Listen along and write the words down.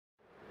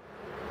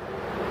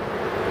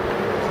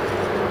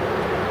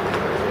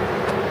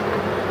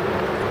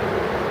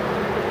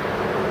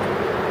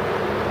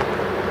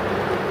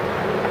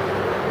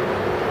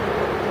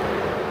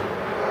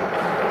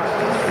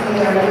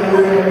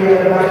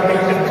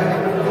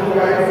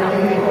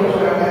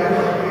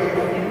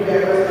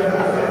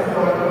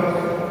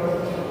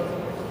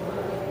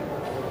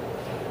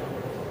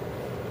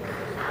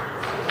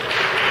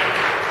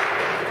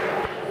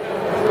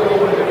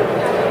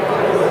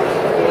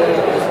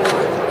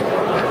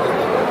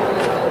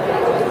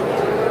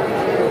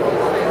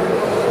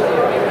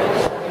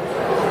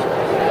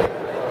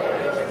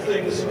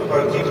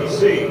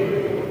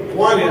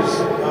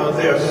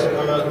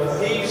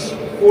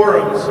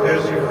forums,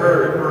 as you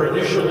heard, were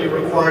initially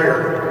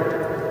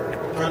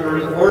required under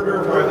an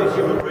order by the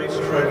Human Rights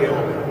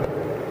Tribunal.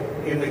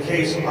 In the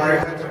case I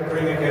had to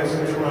bring against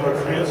the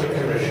Toronto Transit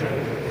Commission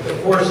to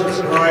force its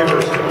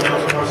drivers to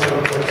announce bus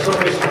and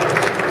subway stops.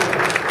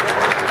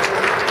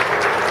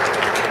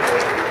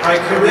 I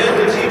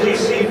commend the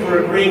TTC for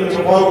agreeing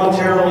to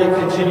voluntarily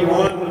continue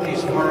on with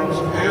these forums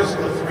past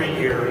the 3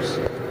 years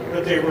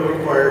that they were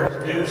required to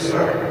do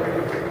so.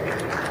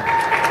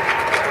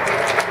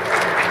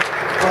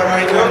 But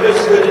I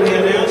noticed that in the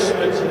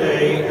announcement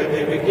today at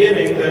the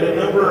beginning that a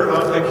number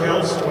of the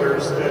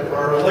councillors that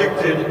are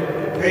elected,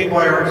 paid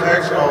by our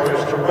tax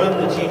dollars to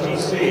run the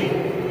TTC,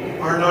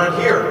 are not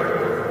here.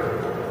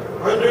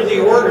 Under the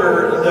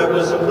order that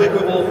was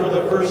applicable for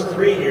the first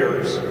 3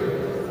 years,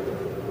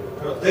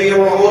 they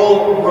are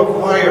all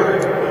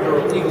required under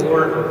a legal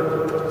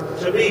order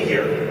to be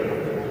here.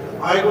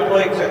 I would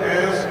like to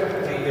ask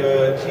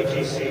the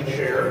TTC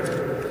chair,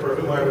 for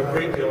whom I have a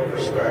great deal of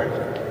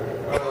respect,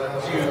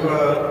 to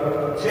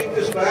take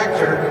this back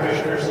to our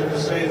commissioners and to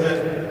say that,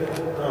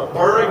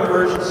 barring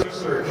emergency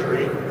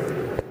surgery,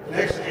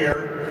 next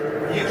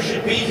year, you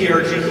should be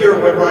here to hear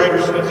what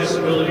riders with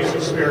disabilities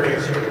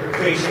experience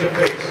face to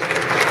face.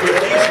 If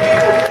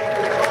these people take the time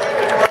to come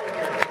here,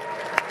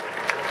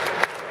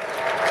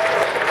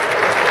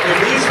 if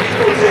these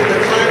people take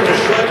the time to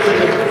shut to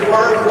the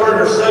far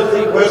corner,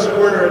 southwest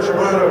corner of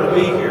Toronto to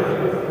be here,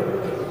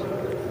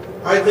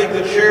 I think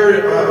the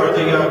chair or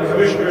the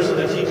commissioners of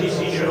the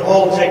TTC should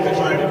all take the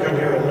time to come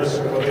here and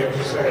listen to what they have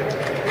to say.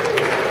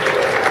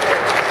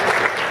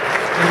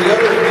 And the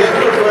other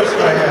request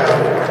I have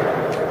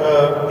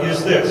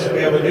is this. We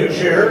have a new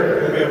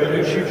chair and we have a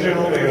new chief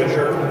general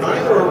manager.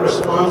 Neither are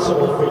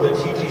responsible for the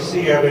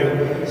TTC having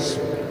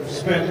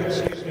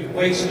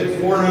wasted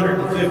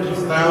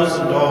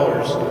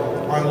 $450,000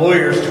 on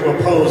lawyers to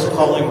oppose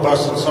calling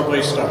bus and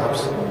subway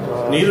stops.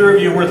 Neither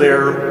of you were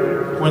there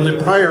when the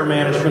prior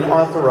management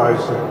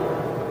authorized it.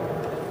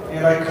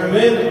 And I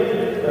commend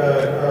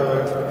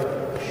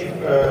Chief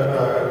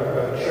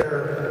Chair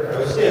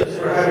SYeD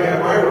for having, at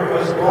my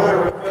request, brought a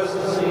request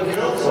to City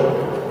Council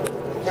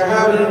to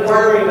have an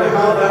inquiry into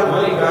how that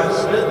money got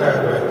spent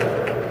that way.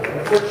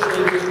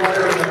 Unfortunately, the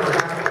inquiry never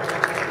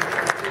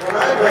happened. What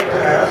I'd like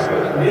to ask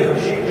with a new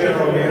Chief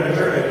General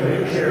Manager and a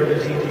new Chair of the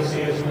TTC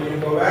is, will you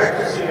go back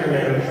to senior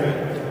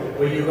management,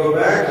 will you go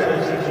back to the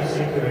TTC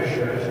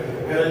commissioners,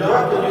 and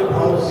adopt a new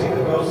policy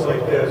that goes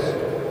like this.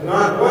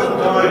 Not one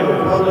dime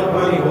of public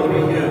money will be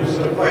used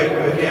to fight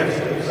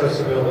against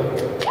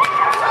accessibility.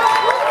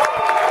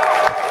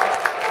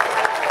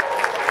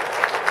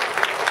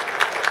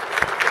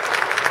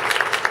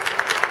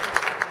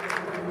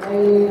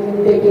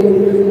 I've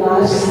taken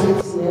last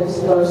 6 years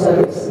for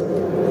service.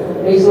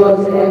 It was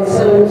an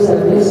excellent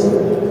service.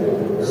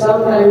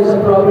 Sometimes a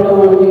problem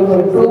only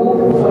for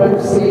 2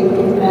 front seat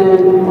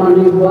and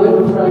only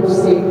 1 front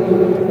seat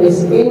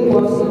is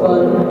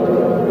impossible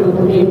to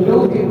put in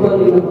 2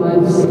 people in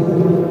 1 seat.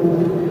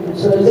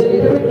 So it's a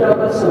little bit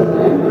troublesome,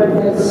 but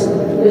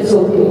it's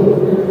okay.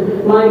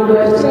 My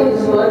question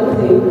is one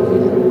thing.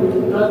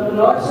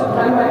 Lots of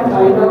time I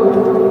find out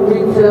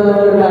with a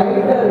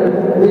rider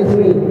with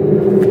me.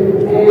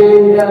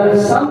 And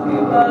some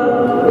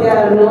people, they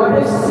are not a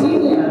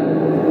senior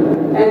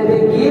and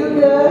they give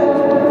the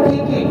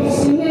ticket,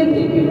 senior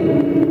ticket.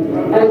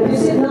 And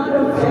this is not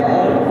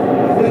fair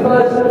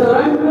because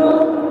Toronto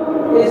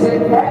is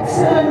an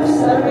excellent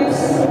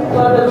service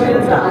for the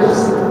middle class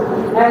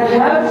and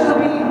has to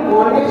be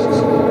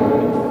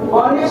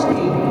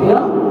honesty,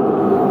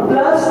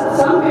 Plus,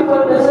 some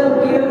people doesn't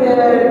give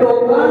their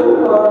token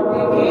or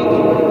ticket.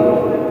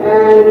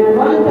 And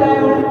one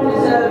time,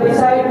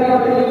 beside me, a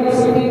lady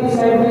sitting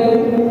beside me,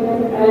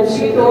 and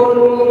she told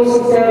me, she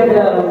said,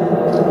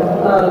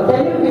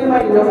 can you give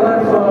my number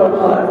for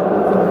her?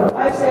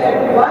 I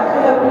said, why I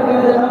have to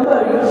give the number?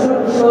 You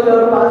should show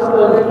your pass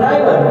to the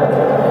driver.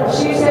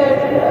 She said,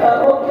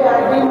 okay, I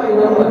give my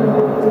number.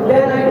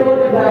 Then I told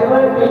the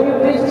driver, can you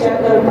please check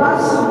her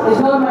pass? It's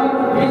not my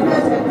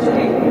business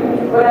actually,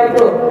 but I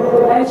told.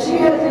 And she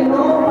has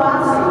no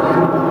pass.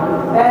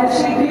 And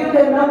she gave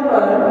the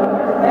number,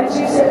 and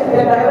she said,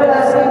 the driver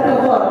asking to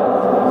her,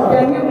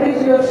 can you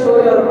please show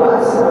your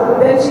pass?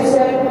 Then she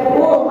said,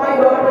 oh, my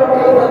daughter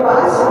take the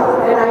pass,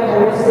 and I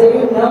have the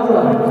same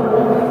number.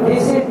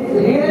 This is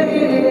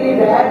really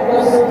bad. The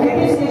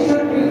TTC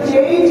should be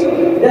changed.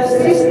 The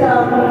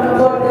system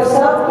for the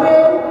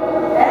subway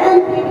and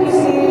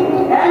TTC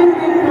and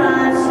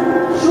Midlands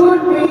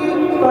should be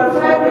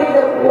perfectly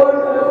the board.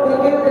 They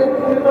give the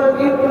people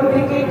give the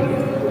ticket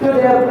to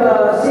the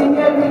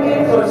senior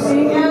ticket for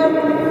senior,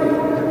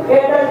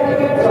 adult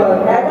ticket for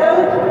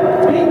adult,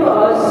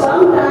 because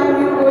sometimes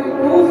you go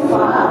too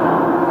far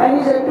and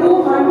it's a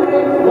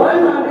 $200,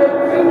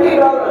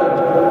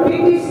 $150.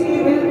 TTC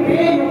will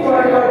pay you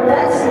for your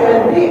taxi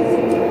and this,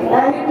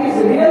 and it is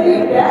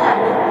really bad.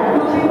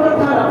 Two people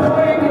can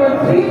afford it even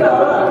 $3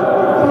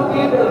 to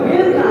give the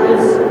bill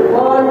times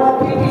on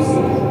TTC.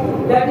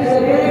 That is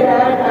really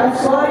bad. I'm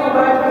sorry,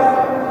 but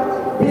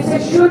this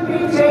should be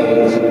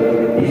changed.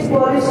 This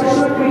policy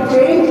should be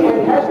changed and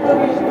has to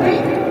be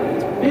strict,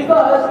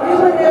 because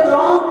even a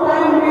long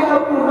time we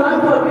have to run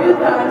for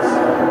wheelchairs,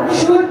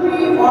 should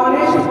be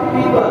honest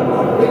people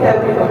with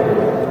everybody.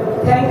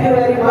 Thank you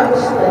very much.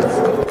 That's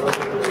it.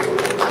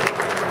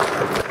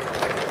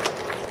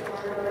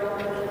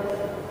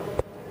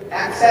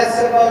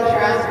 Accessible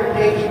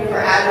transportation for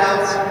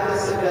adults with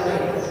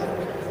disabilities.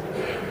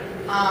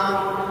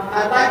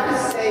 I'd like to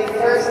say,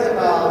 first of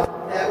all,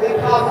 that we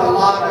talk a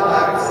lot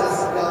about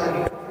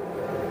accessibility,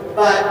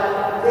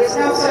 but there's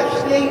no such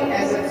thing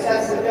as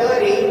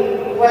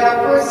accessibility when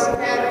a person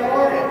can't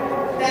afford it.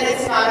 Then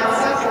it's not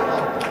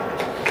accessible.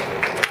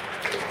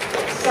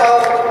 So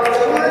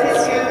the word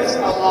is used a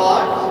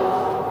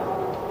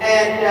lot,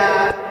 and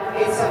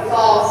it's a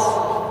false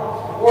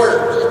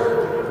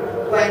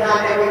word when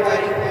not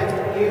everybody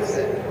can use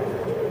it.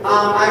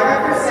 I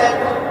represent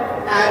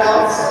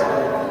adults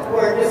who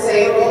are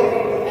disabled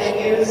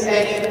and use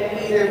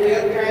either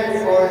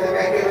Wheel-Trans or the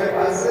regular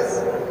buses.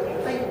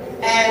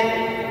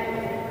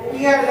 And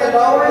we are the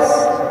lowest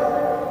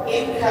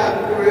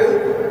income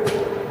group,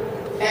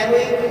 and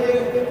we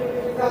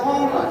include the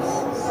homeless.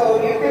 So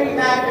you can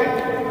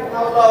imagine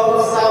how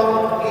low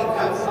some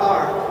incomes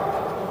are.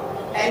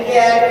 And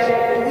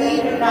yet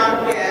we do not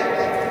get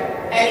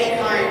any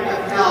kind of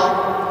help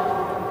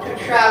to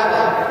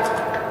travel.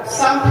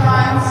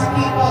 Sometimes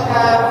people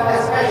have,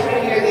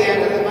 especially near the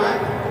end of the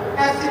month,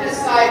 have to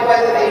decide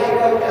whether they should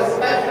go to a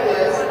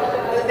specialist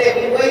that they've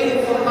been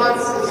waiting for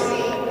months to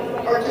see,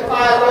 or to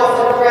buy a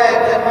loaf of bread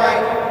that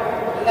might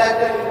let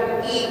them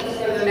eat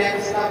for the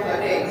next couple of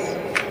days.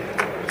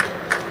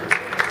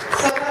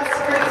 So that's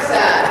pretty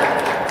sad.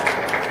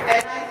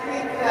 And I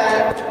think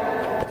that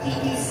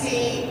TTC,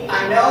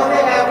 I know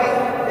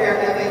they're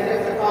having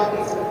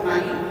difficulties with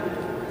money,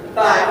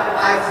 but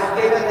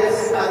I've given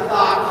this a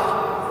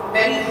thought,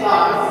 many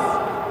thoughts.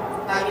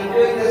 I've been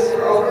doing this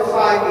for over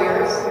 5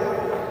 years.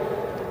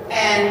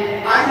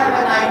 And I have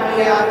an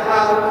idea of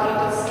how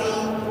TTC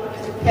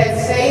can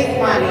save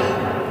money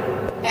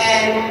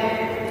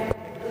and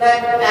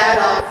let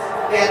adults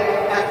get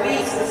at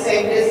least the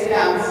same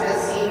discounts as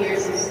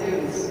seniors and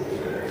students.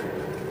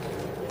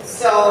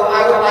 So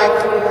I would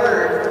like to be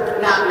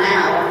heard, not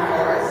now, of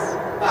course,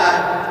 but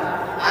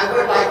I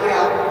would like the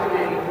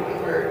opportunity to be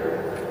heard.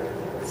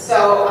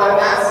 So I'm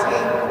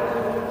asking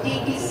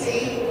TTC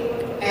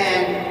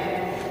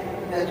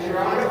and the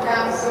Toronto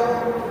Council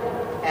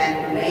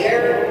and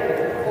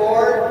Mayor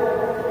Ford,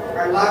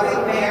 our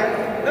loving mayor,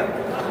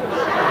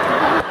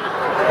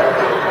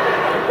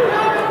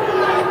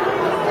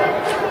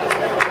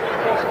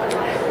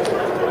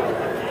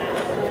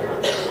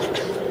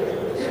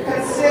 to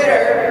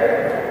consider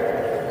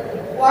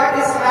what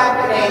is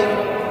happening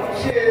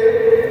to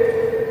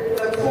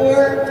the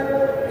poor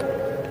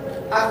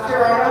of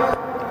Toronto,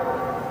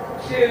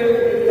 to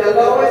the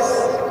lowest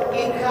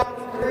income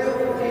group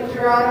in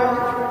Toronto,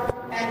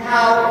 and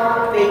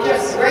how they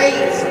just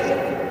raised,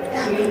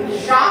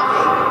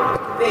 shocking,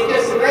 they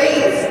just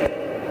raised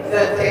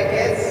the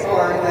tickets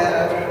or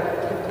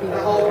the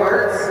whole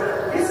works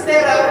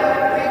instead of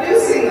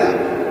reducing them.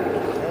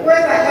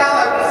 Where the hell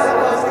are we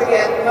supposed to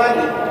get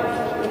money?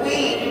 We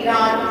do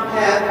not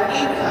have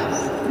incomes.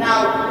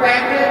 Now,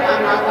 granted,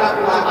 I'm not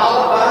talking about all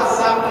of us.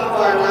 Some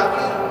people are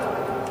lucky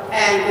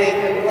and they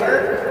can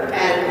work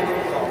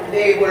and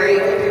they were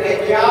able to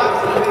get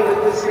jobs even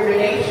with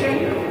discrimination.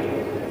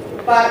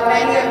 But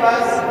many of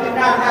us do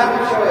not have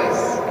a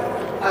choice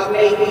of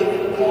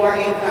making more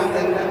income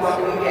than what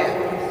we get.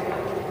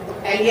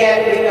 And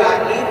yet we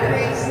got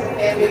increased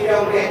and we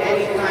don't get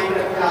any kind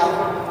of help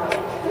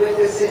with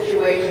the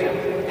situation.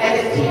 And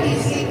if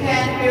TTC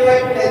can't do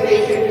it, then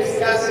they should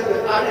discuss it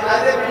with other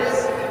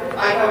ministries.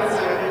 I know it's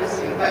not a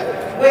ministry, but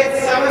with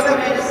some of the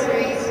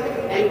ministries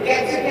and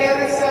get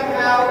together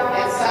somehow,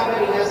 and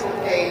somebody has to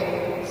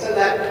pay so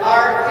that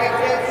our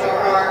tickets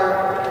or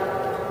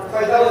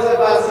for those of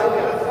us who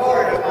can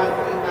afford a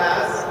monthly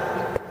pass,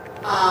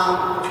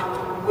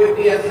 would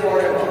be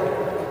affordable.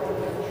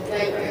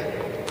 Thank you.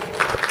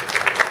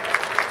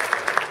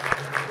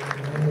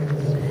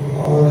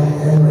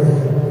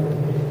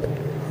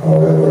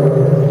 However,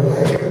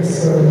 my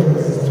concern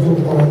is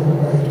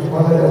 2.1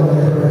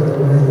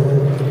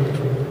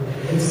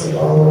 It's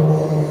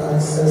about the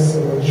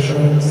accessible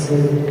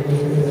transit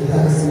with the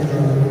taxi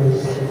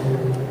drivers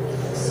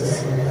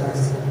accessible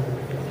taxi.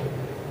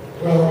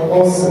 Well,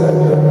 also that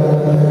they're not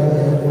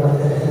letting what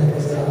the heck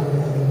is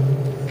happening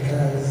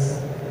because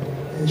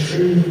they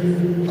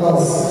treat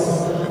us,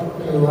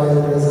 the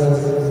riders,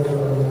 as if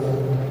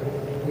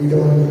we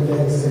don't even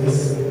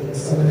exist.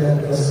 Some of them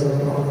just don't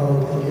know how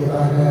to give a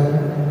hand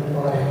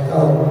or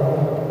help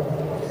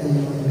the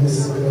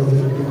disability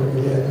people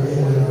get in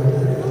and out of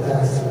the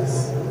taxis.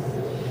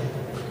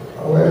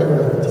 However,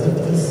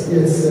 TTC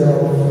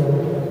itself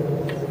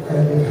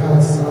can be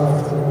passed off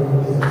to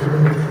the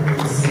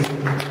TTC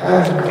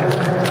and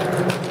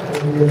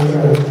the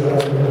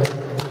driver.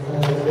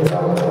 And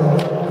without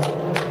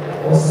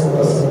that, most of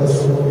us in this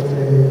room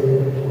today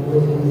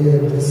wouldn't be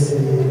able to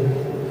see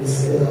the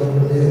scale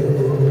of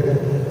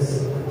independence.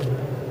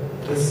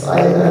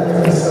 Despite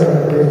that concern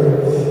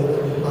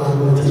rate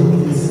on the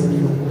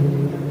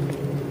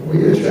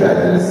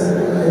fairness,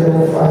 I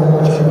don't find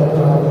much of a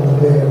problem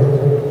there.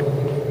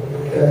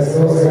 Because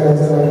those guys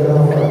have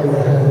enough on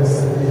their hands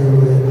to deal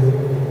with.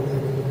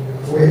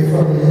 Away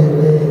from being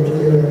late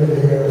here and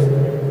there,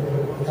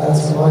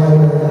 that's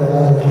minor in a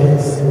lot of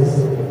cases.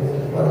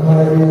 But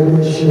my real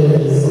issue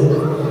is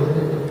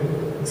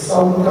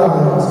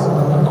sometimes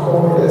on the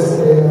coldest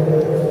day of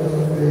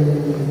the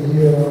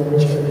year,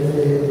 whichever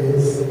day it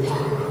is,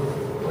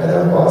 when a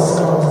bus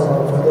comes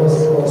up, those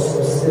buses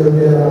will still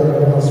get out of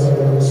the bus with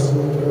a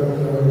scooter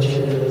or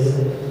chairs.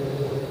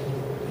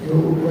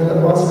 When a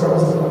bus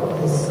comes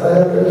up, instead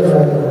of the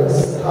driver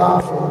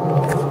stopping,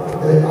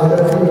 the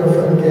other people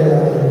from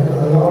getting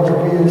allow the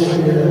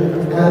wheelchair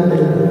and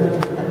the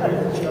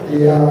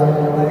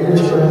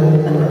wheelchair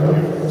and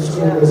the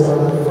scooters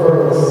on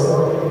first.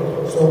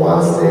 So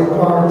once they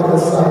park to the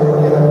side of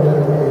the other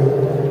way,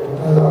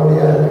 allow the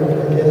other people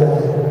to get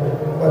out.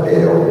 But they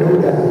don't do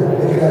that,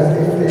 because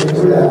if they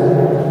do that,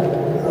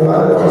 a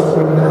lot of us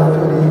would have to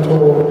be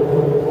told,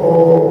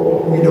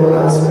 oh, we don't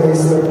have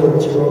space to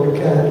put you, or we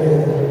can't get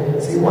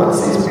it. See, once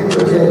these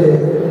people get it,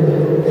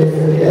 they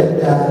forget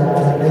that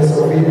there's a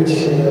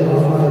wheelchair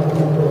of other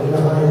people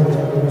behind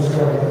them who's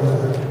coming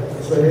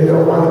on. So they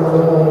don't want to go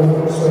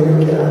home, so you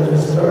can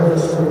just turn the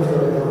scooter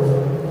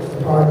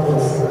around, park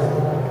this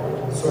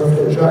side. So if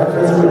the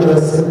drivers would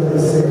just simply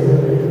say,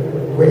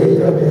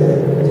 wait a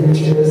minute,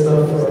 wheelchairs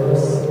are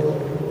first,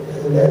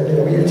 and let the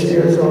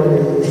wheelchairs or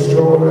the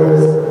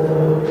strollers,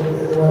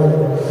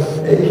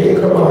 they can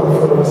come on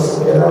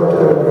first, get out of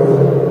the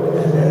road,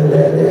 and then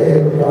let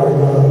everybody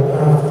on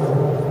after.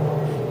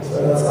 So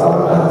that's all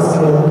I'm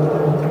asking.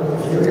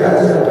 If you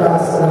guys are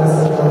passing us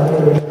on to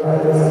the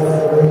drivers of the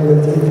regular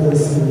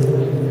TTC,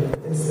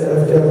 instead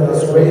of telling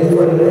us wait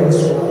for the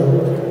next one,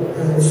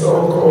 and it's so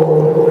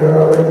cold, we're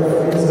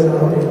already freezing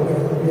up,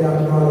 we have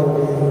no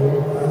way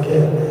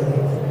again.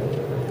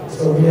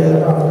 So we had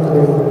about to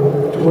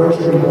wait 2 or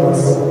 3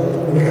 months,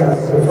 because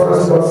the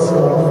first bus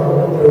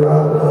come, the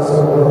route was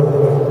over.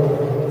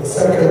 The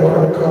second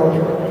one come,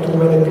 too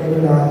many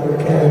people out, you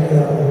can't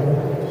get on.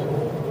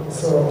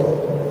 So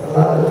a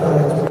lot of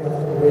times we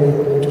have to wait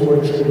 2 or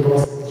 3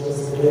 buses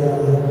just to get on.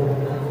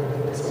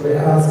 So we're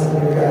asking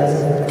you guys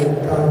if you can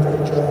talk to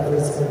the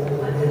drivers and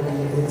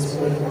maybe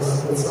explain this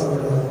with some of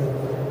them.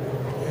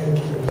 Thank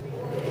you.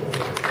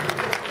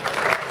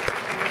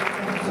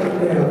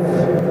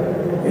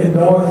 In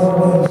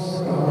Northwest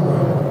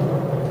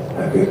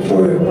at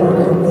Victoria Park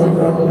in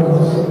Montgomery,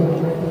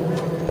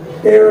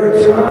 there are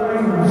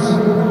times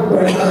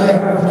when I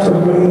have to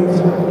wait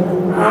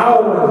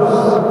hours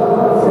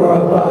for a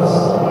bus,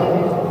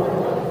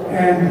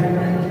 and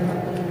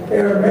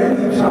there are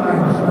many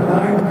times when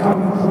I'm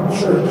coming from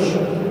church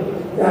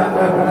that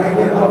when I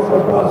get off the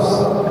bus,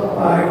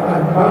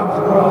 I'm about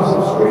to cross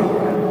the street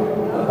and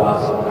a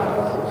bus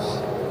passes.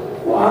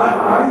 Well, I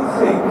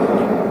think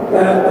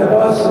that the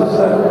buses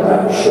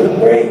that should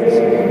wait,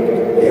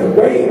 can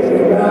wait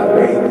and not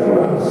wait for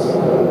us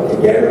to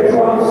get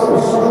across the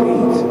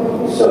street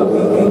so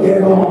we can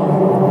get on.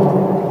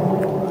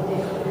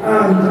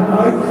 And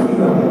I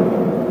feel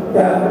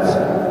that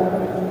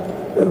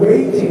the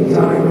waiting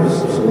time is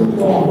too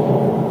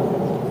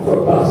long for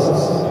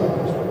buses.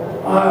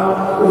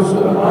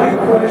 My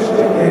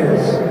question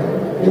is,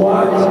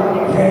 what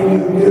can you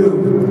do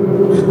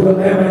to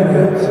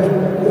eliminate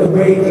the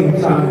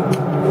waiting time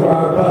for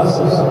our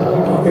buses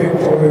on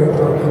Victoria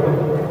Park?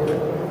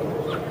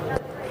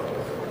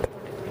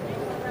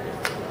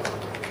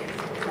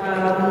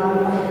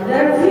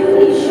 There are a few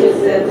issues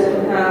that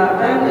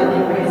I'm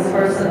dealing with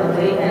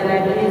personally, and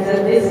I believe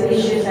that these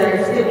issues are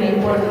extremely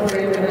important for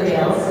everybody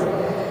else.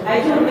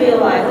 I do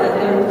realize that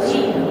the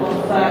routine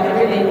of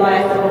everyday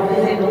life of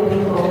disabled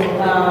people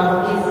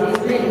is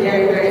really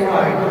very, very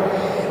hard.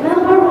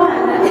 Number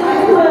one, I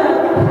have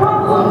a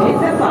problem with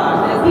the fact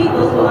that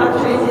people who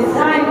actually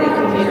design the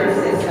computer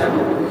system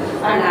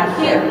are not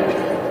here.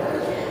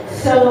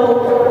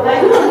 So I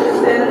do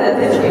understand that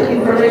this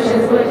information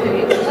is going to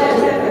be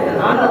presented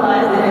and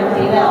analyzed and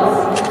everything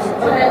else,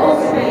 but I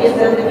also believe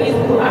that the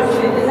people who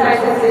actually design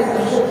the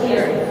system should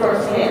hear it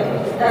firsthand.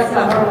 That's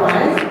number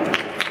one.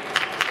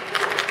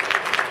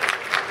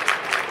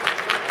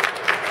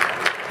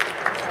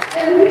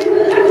 And we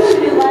would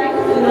actually like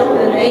to know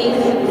the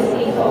names of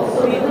these people, so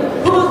we could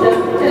put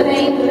the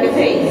name to the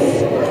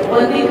face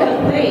when we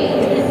complain,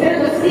 instead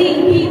of seeing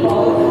people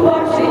who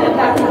actually have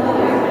nothing to do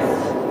with this.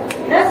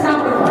 That's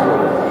number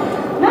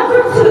one. Number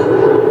two,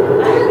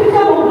 I have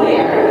become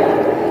aware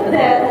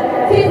that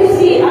TTC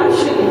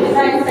actually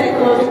designs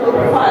psychological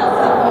profiles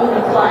of all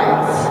the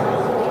clients.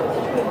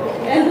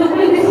 And the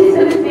way the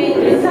system is being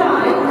designed,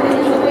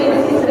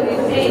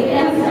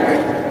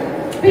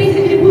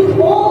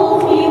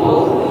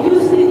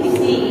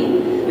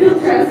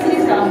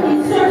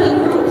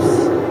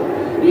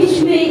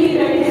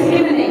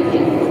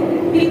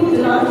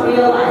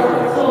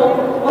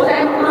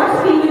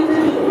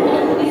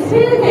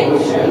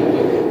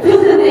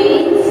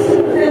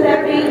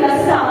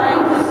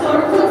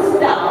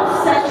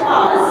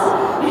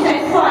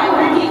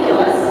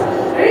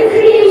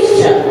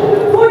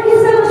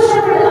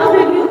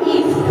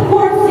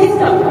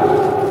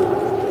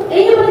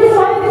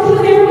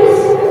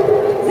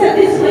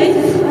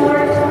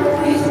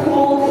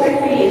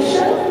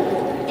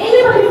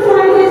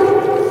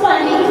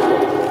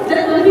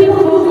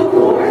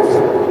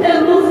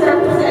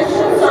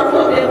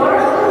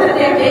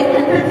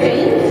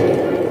 entertained?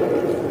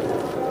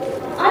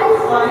 I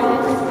find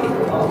it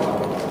despicable.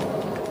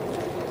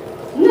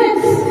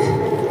 Next,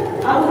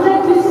 I would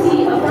like to see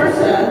a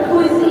person who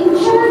is in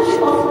charge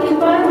of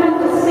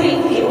environmental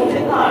safety of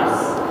the cars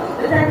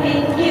that are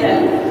being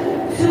given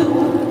to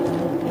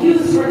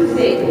use for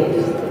disabled.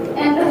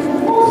 And the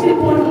most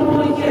important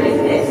point here is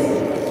this.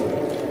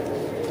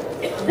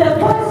 The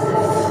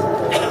buses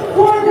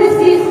for the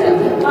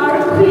system are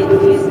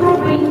equipped with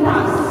propane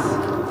tanks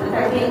that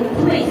are being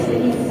placed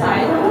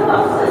inside of the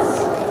buses.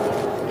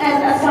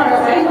 And as far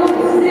as I know,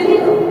 this is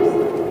illegal.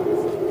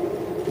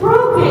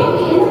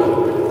 Propane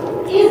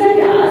is a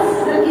gas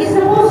that is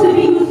supposed to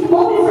be used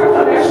only for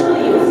commercial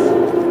use.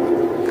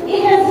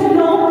 It has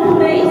no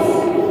place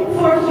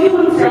for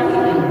human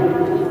trafficking.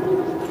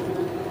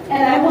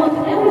 And I want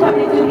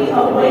everybody to be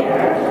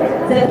aware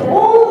that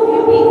all of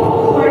you people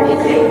who are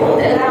disabled,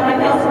 and I'm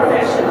a health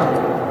professional,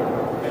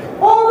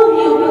 all of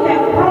you will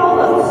have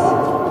problems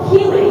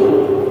healing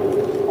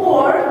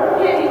or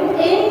having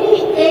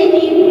any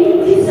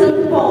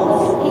decent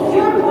bones if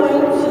you're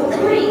going to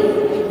breathe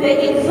the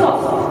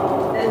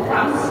exhaust that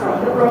comes from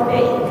the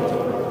propane.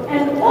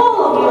 And all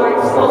of you are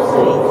exposed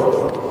to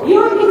it.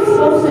 You're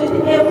exposed to it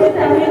every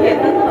time you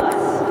get on the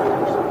bus.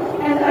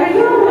 And are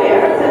you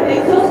aware that the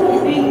exhaust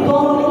is being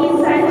blown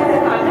inside of the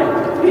cabin,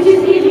 which is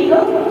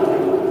illegal?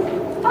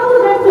 I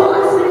would like to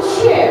ask the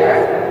chair,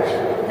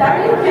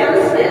 Darlene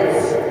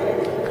Kerstens,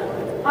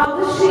 how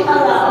does she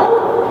allow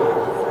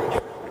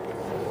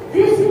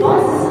these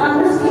buses on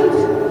the street?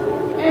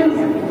 And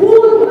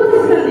what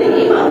is the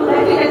name? I would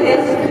like to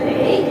address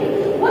today.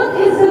 What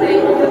is the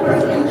name of the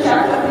person in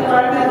charge of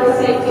environmental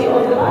safety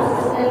of the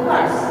buses and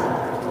cars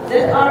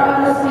that are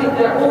on the street?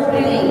 They're all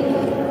bleeding.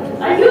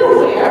 Are you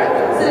aware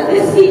that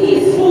this city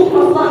is full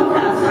of lung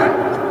cancer?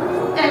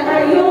 And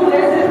are you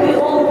aware that we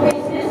all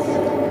breathe this?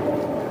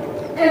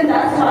 And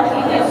that's why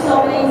we have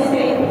so many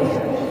disabled.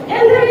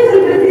 And the reason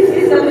that this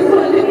system is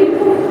going to be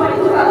improved by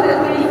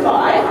 2025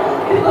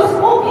 because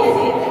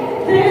obviously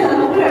there is an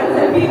awareness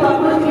that people are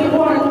going to be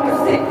more and more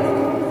sick.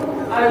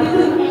 Are you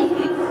doing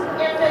anything?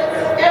 If it's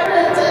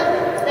evident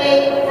that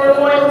they were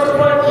going to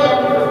put in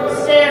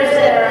stairs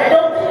there, I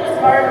don't think it's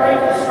part of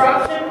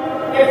reconstruction.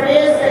 If it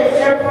is, they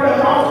should put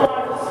an awful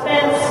lot of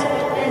expense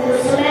in the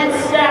cement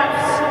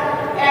steps.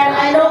 And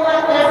I know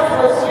that lift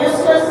was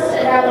useless.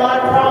 It had a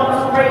lot of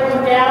problems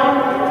breaking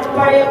down,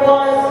 but it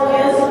was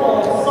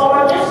useful. So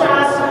I'm just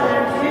asking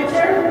in the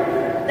future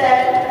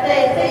that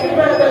they think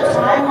about the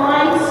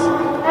timelines.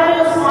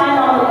 Having a sign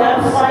on the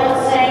website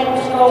saying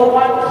to go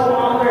 1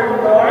 kilometer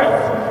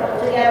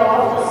north to get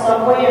off the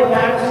subway and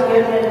back to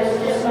Union is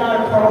just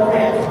not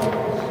appropriate.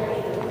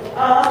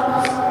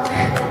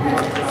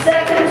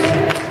 Second,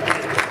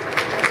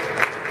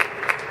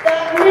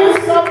 that new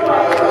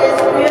subway is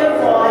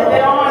beautiful. I've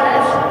been on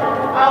it.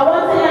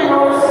 One thing I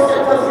noticed is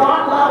it does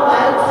not level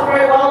out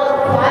very well at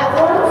the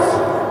platforms.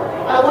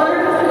 I wonder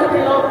if it could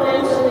be looked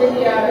into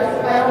the, I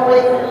don't know,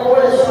 they can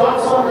lower the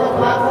shocks onto the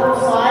platform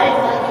side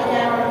like you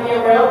can on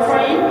a rail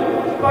train.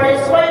 But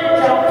it's quite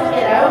a jump to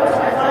get out.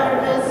 I find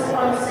it is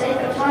unsafe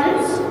at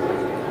times.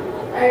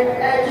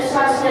 I just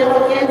asked you to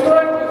look into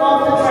it.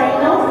 Love the train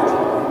though.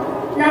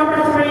 Number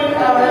 3,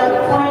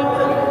 point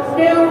the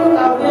new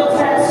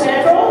wheel-trans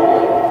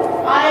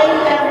schedule. I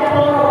am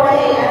blown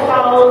away at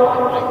how,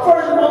 for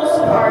the most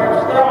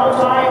part, they're on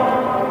time.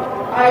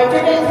 I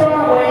did get thrown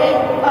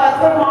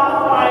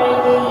off by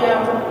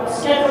the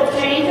schedule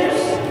changes.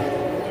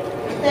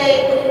 They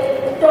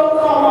don't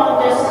come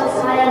on distance,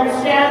 and I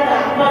understand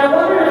that. But I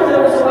wonder if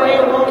there was a way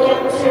to look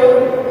into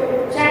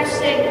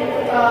texting.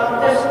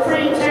 There's a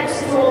free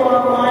text tool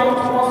online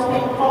to most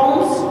people's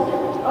phones.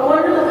 I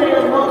wonder if they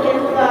would look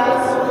into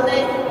that so that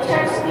they can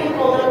text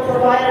people that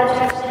provide our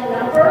texting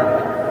number.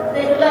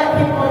 They could let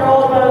people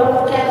know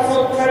about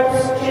canceled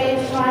trips,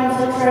 change times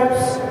of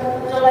trips,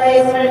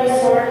 delays of any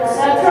sort,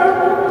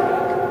 etc.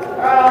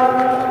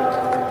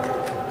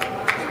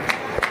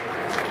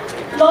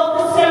 Love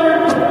the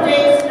 7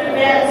 days in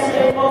advance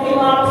booking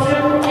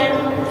option. In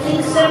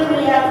Kingston,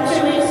 we have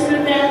 2 weeks in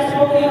advance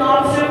booking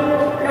option.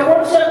 And it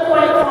works out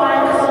quite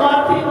fine because a lot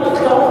of people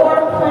don't want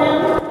to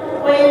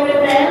plan way in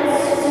advance.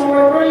 So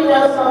it really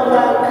does all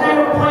that. Kind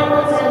of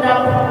appointments end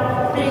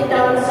up being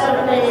done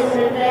 7 days in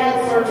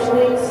advance or 2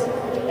 weeks.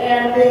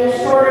 And the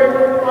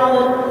shorter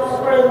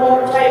or the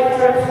more tight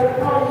trips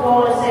probably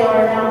go as they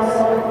are now.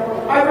 So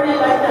I really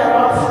like that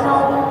option.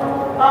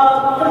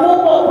 The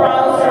mobile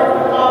browser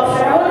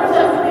option, I wonder if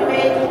that would be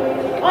made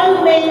on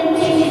the main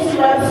TTC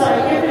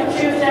website. You can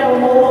choose to have a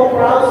mobile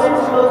browser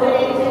to look at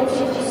anything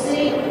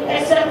TTC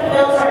except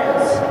bill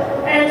trends.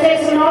 And it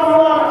takes an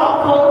awful lot of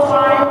upload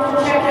time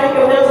to check out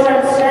your bill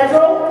trend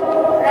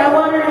schedule. And I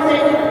wonder if they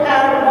could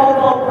add a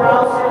mobile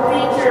browser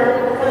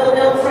feature for the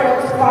bill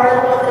trends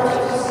part of the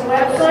TTC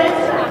website.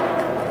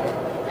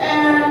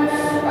 And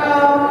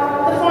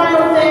the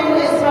final thing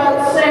is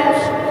about scent.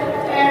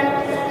 And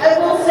I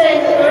will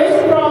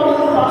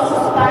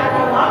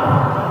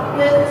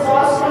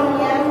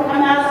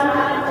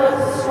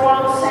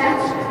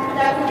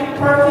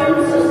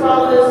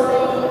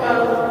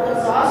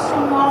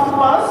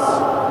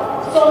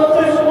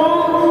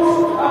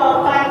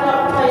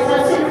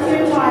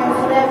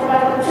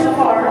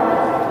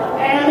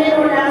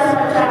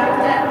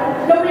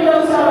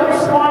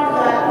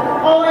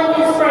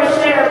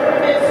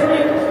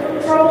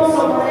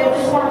them when they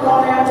just want to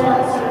call an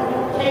ambulance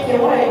and take you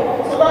away.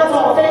 So that's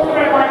all. Thank you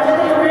very much. I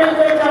think a really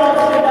good job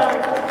has been done.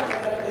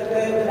 The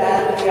good, the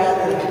bad, and the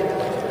ugly.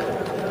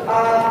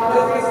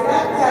 With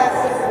respect to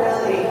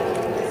accessibility,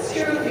 it's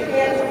true if you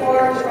can't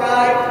afford to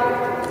ride,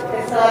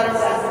 it's not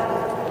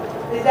accessible.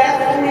 The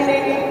deaf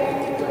community,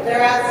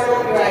 they're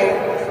absolutely right.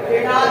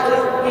 You're not,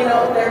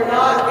 they're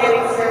not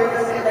getting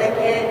service if they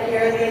can't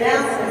hear the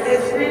announcements.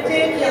 It's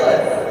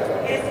ridiculous.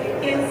 It's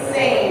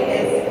insane.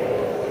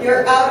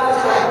 You're out of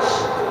touch.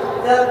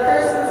 The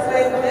persons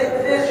with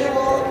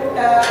visual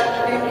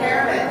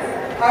impairments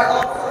are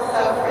also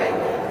suffering.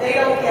 They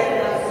don't get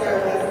enough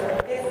service.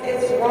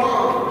 It's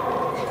wrong.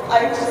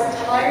 I'm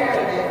just tired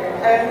of it.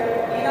 And,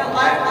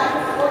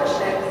 I'm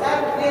fortunate because I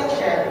have a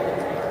wheelchair,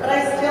 but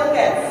I still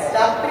get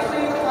stuck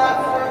between the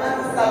platform and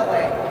the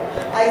subway.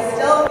 I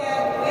still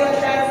get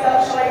wheelchair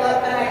stuff showing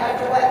up and I have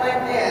to wet my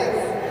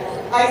pants.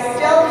 I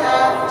still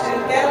have to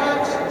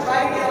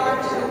try to get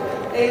onto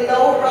a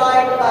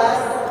low-ride bus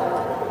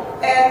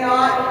and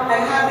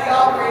have the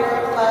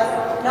operator of the bus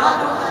not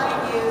know how to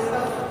use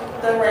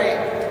the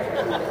ramp.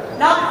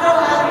 Not know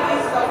how to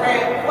use the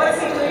ramp.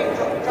 What's he doing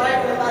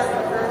driving the bus in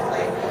the first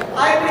place?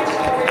 I've been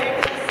told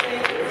ridiculous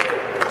things.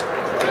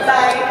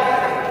 Like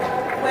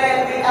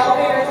when the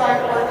elevators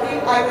aren't working,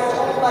 I was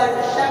told by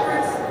the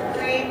Shepherd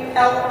Street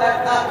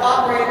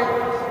operator,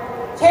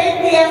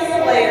 take the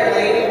escalator,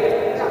 lady.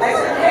 I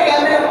said, hey,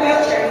 I'm in a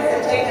wheelchair. He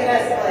said, take an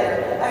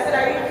escalator. I said,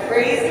 are you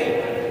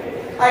crazy?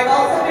 I've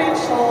also been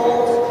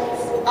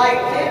told, I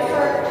did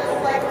for just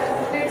like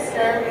this big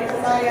scare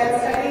because I had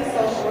studied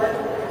social work.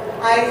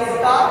 I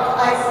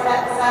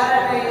sat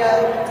at a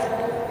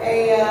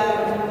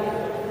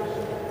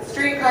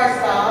streetcar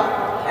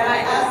stop, and I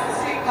asked the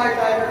streetcar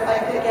driver if I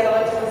could get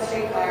onto the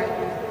streetcar.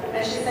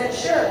 And she said,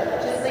 sure,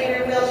 just leave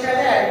your wheelchair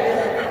there. He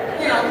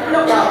said,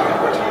 no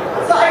problem.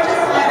 So I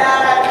just find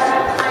that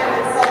actually kind of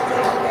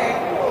insulting, okay?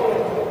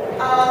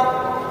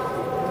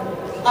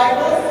 I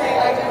will say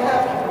I do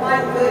have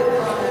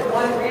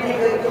one really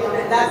good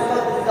comment. That's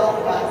about the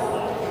zone bus.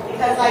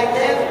 Because I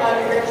live on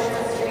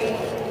Richmond Street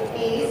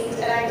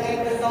East, and I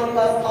take the zone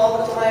bus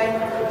all the time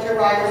to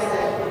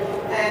Ryerson.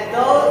 And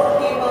those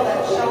people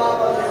that show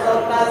up on the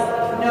zone bus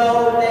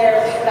know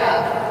their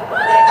stuff.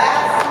 They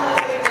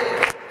absolutely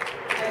do.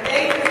 And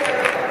they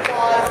deserve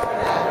applause for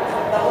that.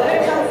 But when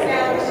it comes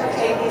down to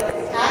taking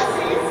those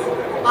taxis,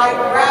 I'd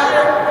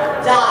rather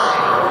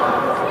die.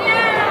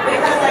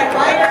 Because I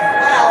might as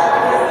well,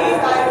 because these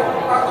guys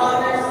are on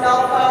their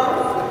cell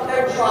phones,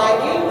 they're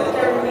driving with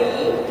their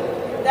knee,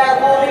 they're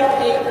holding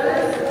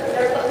papers,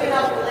 they're looking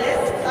up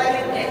lists.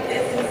 I mean,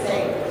 it's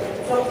insane.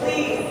 So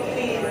please,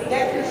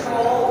 get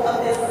control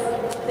of this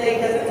thing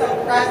because it's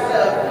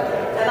oppressive.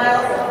 And I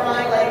also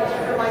find, like,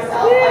 for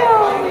myself, I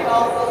find it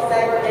also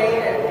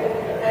segregated.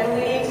 And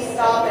we need to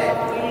stop it.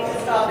 We need to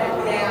stop it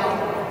now.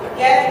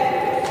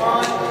 Get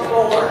on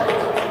board.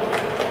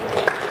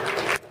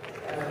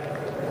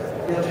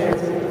 The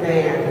transit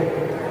van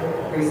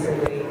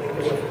recently,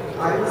 I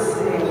was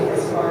sitting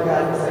as far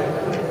back as I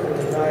could from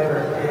the driver,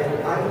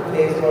 and I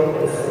may as well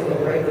be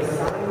sitting right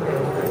beside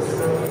him for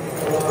so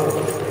long.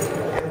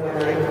 And when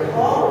I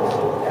called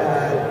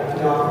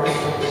the office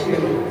to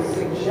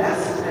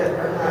suggest that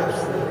perhaps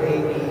the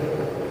baby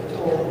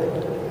told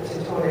to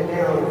tone it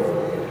down,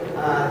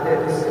 that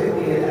this could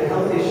be a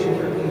health issue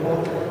for people,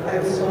 I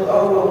was told,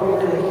 oh, well, we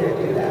really can't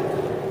do that.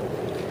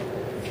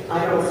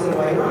 I don't see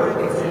why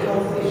not. It's a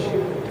health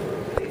issue.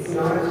 It's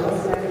not a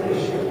cosmetic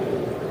issue.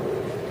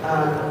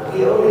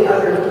 The only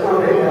other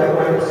comment that I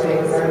wanted to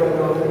make is I don't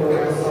know if anyone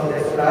else saw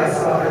this, but I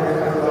saw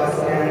Undercover Boss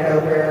Canada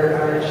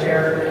where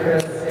Chair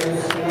Chris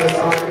was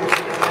on.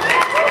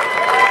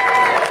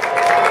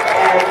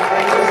 And I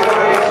just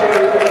wanted to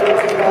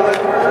applaud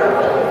her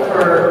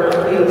for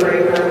being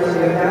brave enough to do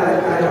that.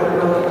 I don't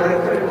know if I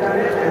could have done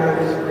it, and I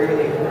was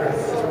really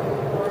impressed.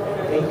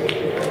 Thank you.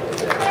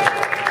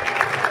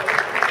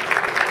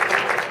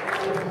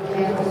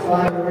 Can't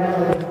fly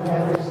around and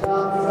have a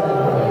stop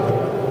sign.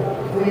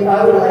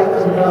 I would like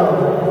to know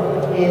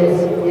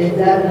is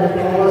that the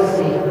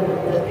policy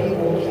that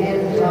people can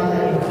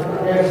tie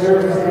their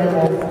service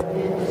animals,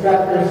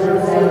 strap their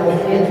service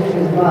animals into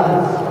the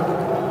bus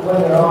when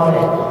they're on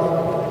it?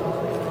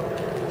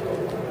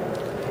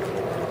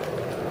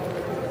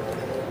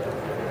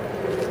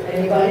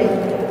 Anybody?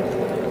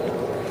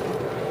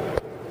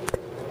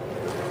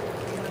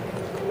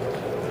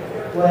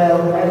 Well,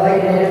 I'd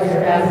like an answer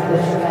after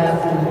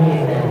the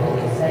meeting then,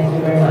 please. Thank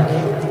you very much.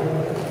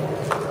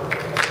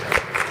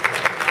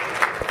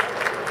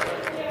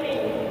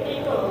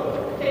 People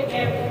to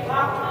get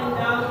up and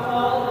down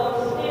all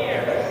those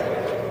stairs.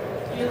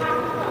 You have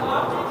to come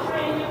off the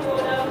train, you go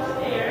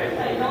downstairs.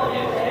 I know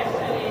there's an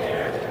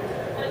escalator.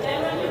 But then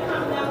when you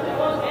come down to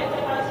go get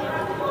the bus, you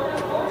have to go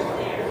down those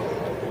stairs.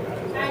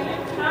 And you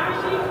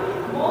hardly,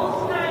 most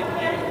times,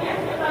 can get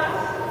the bus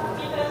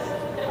because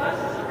the bus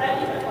is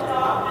ready to pull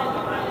off and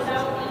you run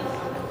down these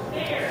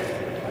stairs.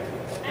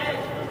 And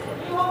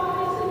you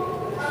always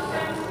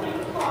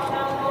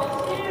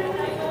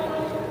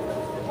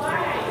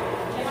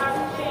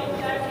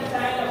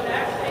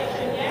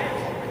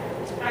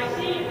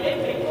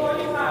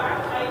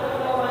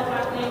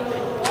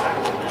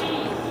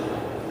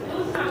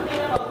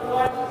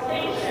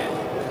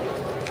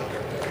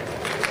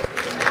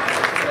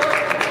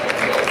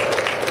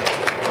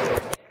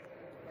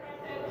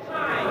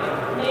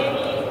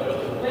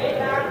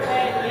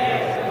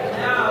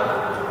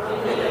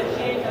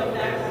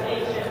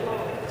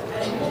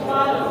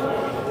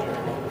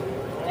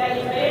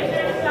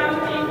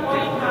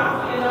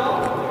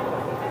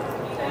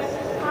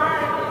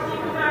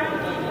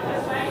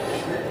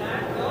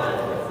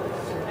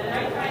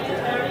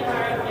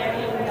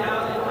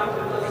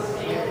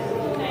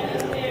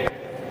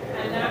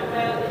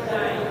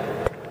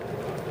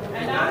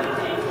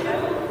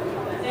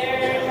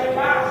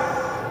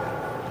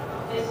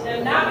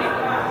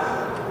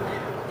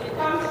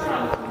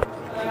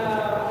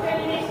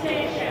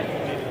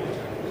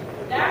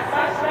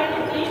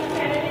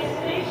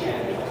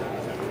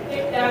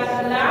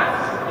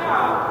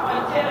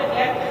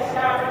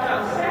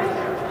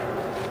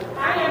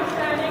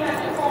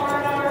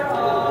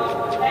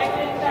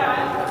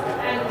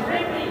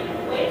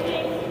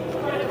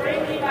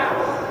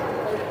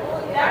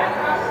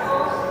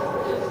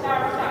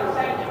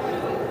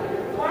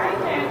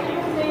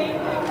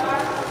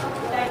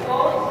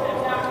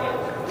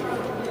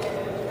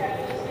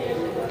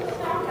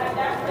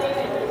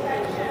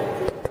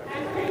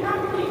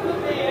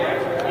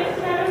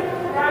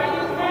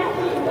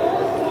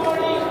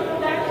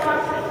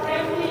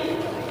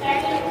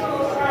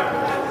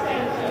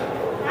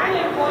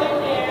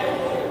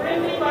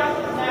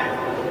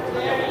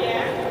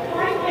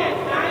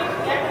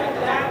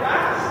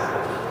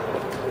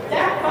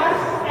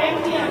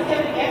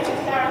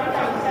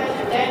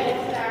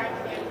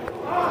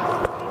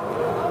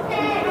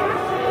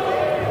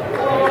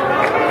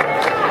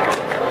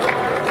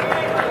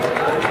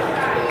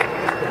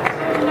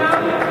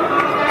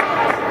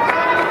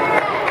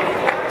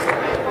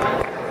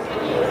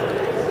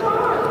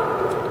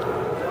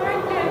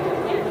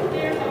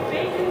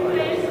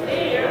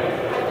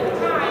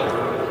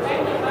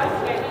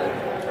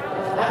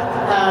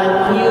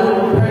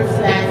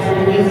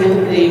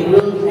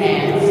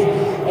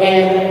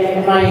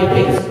my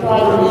biggest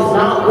problem is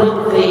not with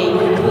the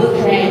blue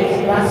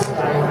trans bus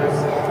drivers.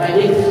 My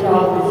biggest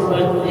problem is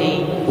with the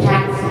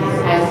taxis,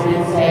 as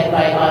been said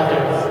by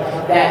others,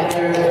 that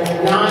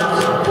they're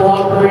not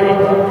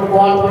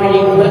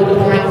cooperating with the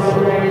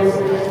passengers.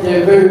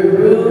 They're very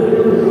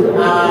rude.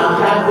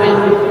 Have been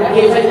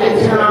given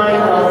a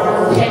time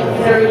of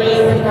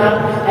 10:30 pickup,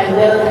 and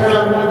they'll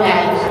come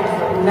at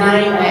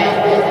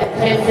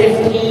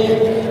 10:15,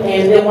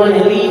 and they want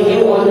to leave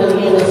you, or they'll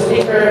leave a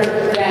sticker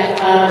that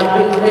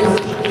you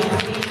missed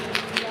TTC.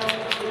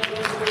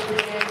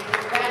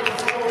 That is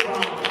so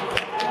wrong.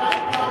 One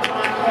problem I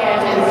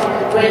have is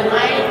when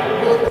I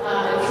book a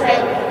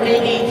trip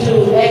maybe to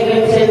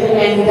Eglinton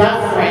and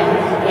Dufferin,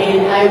 and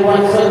I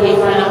want to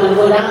fine, I would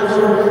go down to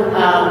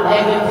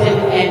Eglinton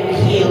and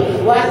Kiel.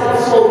 Why is it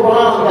so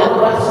wrong that the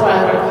bus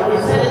driver,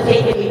 instead of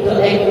taking me to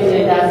Eglinton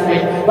and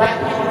Dufferin, why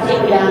can't you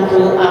take me down to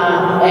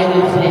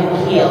Eglinton and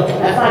Kiel?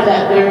 I find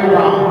that very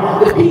wrong.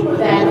 The people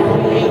that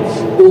create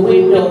the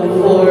window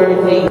for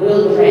the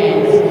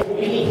Wheel-Trans,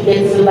 you need to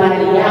get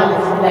somebody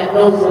else that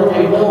knows what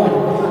they're doing.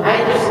 I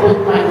just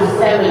booked my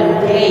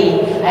 7-day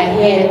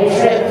ahead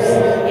trips,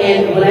 and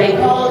when I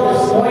called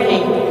this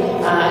morning,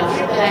 a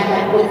trip that I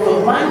had booked for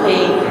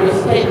Monday was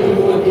scheduled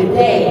for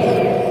today.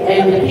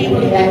 And the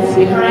people that's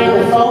behind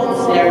the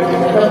phones there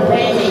are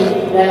complaining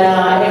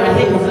that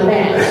everything is a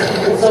mess.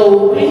 So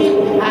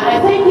I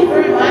thank you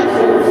very much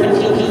for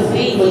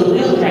TTC, for the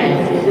Wheel-Trans.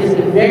 It's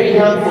been very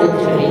helpful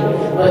to me,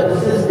 but the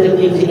system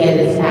needs to get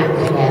its act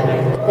together.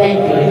 Thank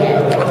you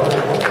again.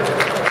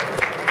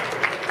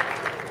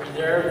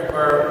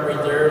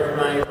 Reserve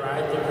my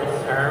right to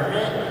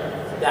retirement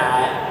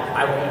that I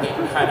won't get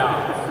cut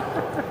off.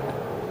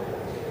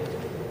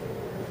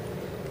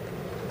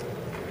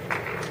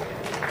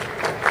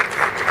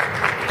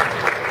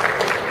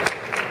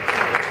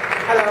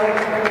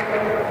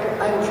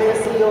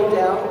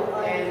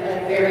 And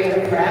I'm very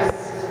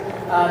impressed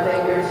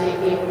that you're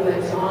taking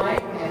the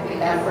time and the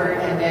effort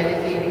and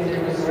dedicating the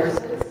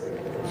resources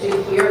to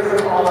hear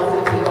from all of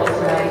the people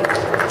tonight.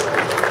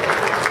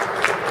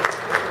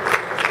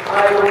 I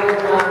would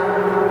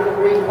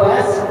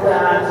request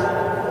that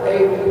a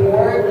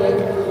report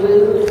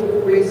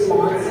include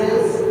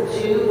responses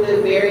to the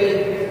very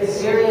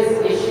serious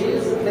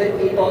issues that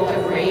people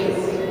have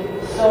raised,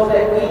 so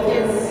that we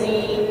can see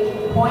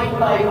point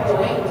by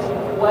point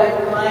what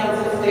kinds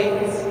of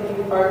things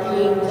are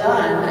being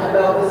done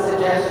about the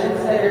suggestions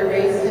that are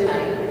raised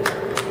tonight,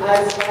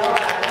 as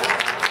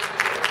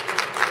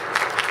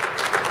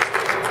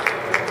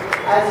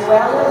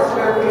well as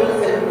your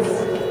reasons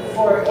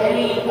for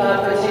any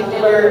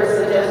particular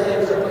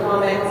suggestions or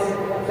comments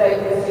that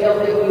you feel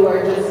that you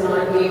are just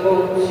not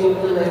able to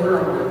deliver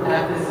on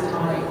at this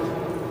time.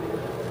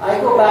 I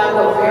go back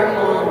a very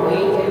long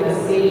way in the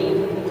city,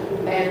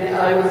 and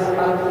I was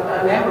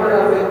a member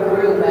of a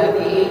group at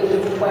the age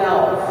of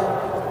 12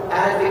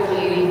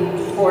 advocating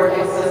for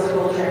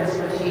accessible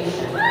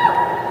transportation.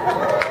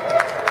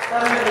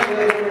 Some of you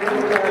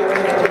remember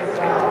as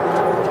well.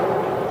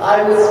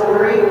 I was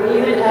worried,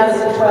 even as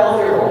a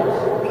 12-year-old,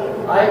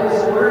 I was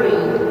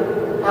worried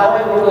how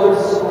I would go to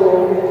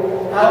school,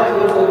 how I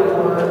would go to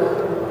work,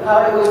 how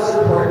I would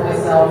support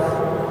myself,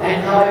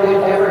 and how I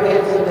would ever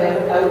get to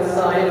live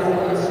outside of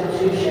the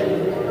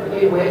institution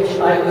in which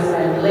I was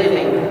then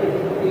living,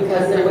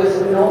 because there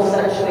was no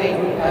such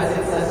thing as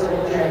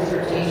accessible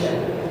transportation.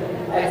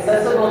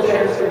 Accessible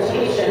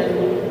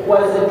transportation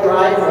was a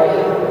driveway,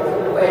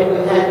 and we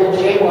had to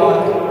jaywalk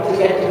to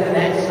get to the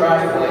next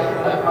driveway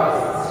across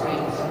the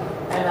street.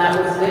 And that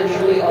was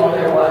literally all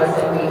there was,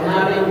 and we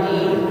have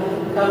indeed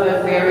come a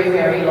very,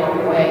 very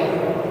long way.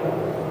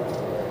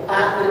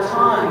 At the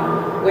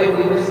time when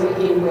we were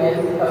speaking with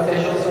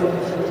officials from the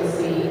TTC,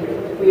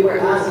 we were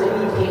asked to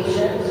be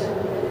patient.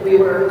 We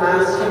were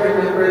asked to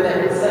remember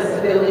that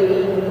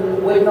accessibility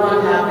would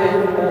not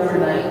happen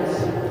overnight.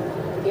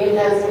 It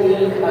has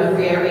been a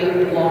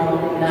very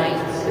long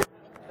night.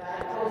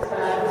 That goes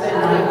back to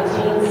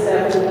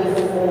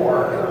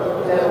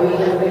 1974 that we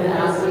have been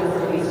asking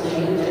for these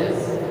changes.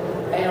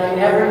 And I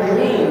never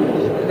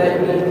dreamed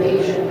that being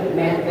patient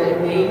meant that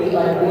maybe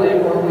I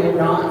would or would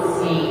not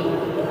see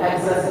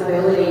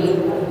accessibility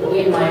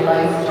in my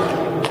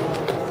lifetime.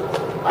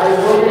 I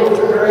would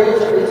encourage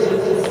the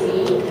TTC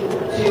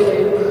to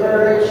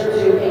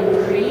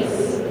increase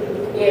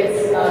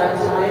its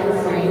time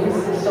frames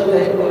so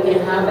that we can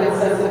have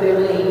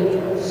accessibility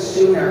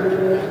sooner.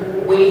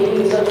 Waiting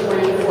until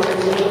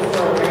 2014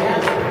 for a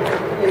ramp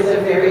is a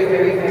very,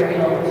 very, very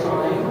long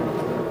time.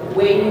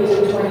 Waiting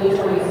until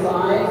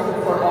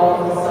 2025 for all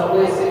of the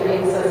subways to be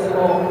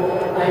accessible,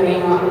 I may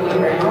not be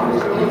around in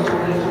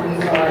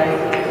 2025.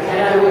 And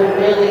I would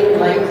really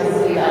like to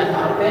see that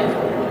happen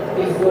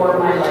before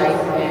my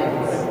life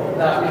ends.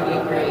 That would be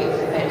great.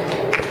 Thank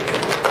you.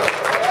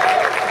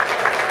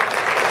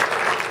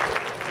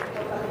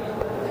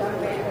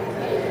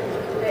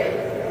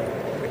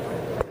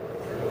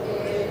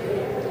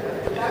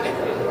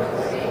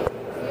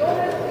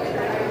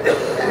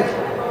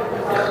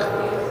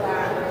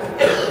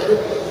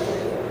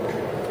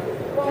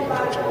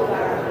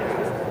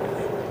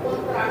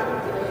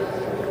 Contrato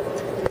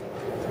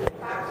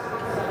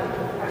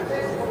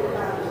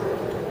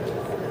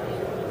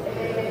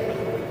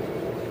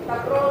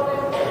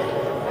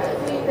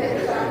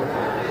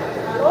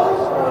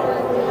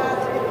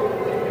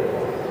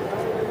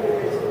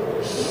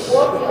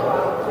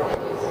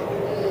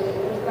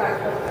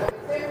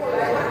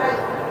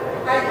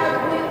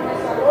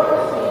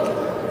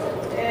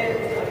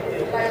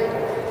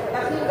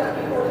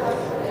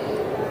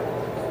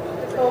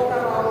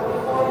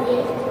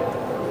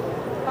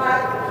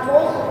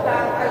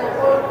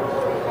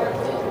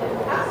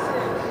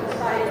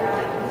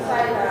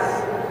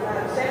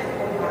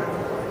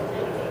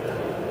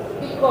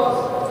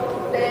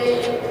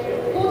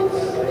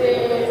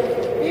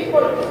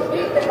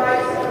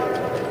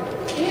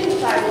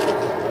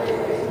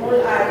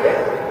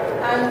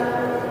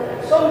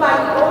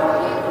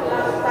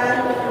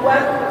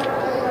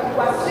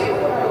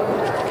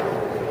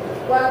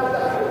So,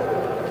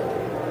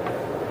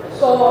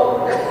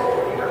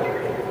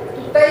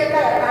 to take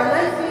that, and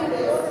I think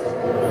this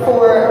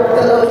for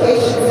the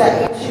locations that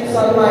you choose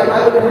online,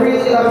 I would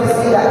really love to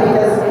see that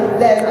because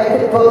then I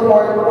could book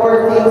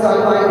more things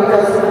online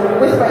because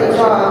with my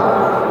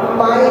job,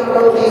 my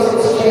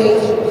locations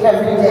change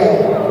every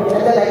day.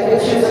 And then I can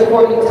choose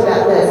according to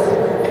that list.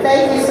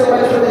 Thank you so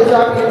much for the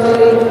job you're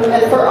doing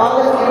and for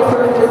all of the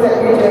improvements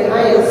that you're doing.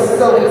 I am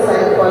so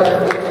excited about our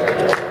future.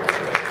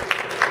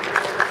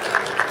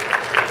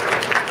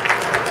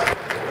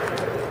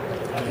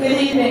 Good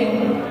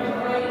evening.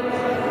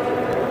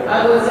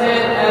 I was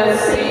at a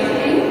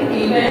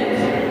safety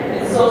event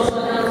in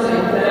social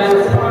housing that I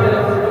was part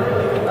of,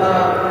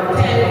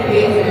 tenant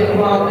engagement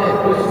involvement,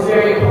 which is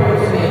very important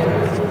to me.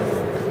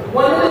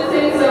 One of the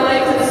things I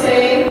like to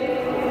say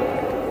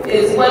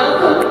is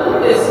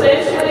welcome,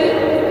 especially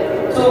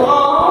to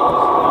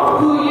all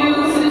who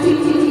use the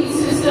TTC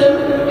system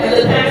and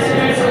the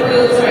passengers on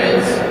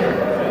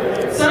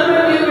wheelchairs. Some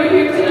of you are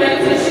here tonight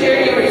to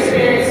share your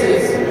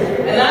experiences,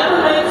 and I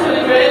would like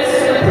to address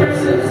the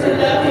person who's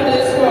conducting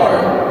this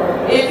forum.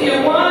 If you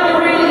want to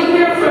really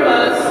hear from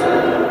us,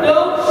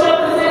 don't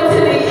shove us into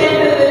the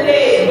end of the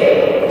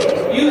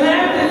day. You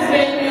have this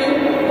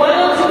venue. Why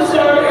don't you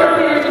start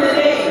earlier in the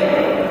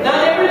day?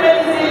 Not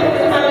everybody's able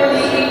to come in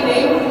the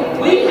evening.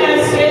 We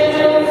have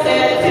schedules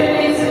and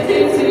activities and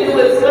things to do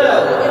as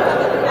well.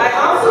 I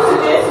also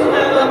suggest you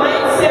have a mic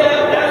set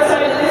up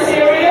outside of this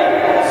area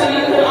so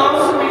you can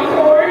also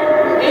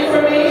record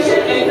information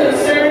and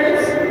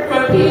concerns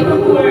from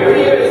people who are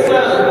here as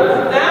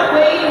well. That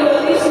way you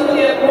at least will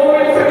get more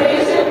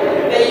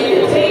information that you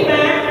can take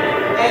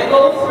back and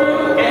go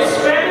through and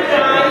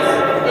strategize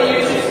in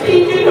your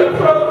strategic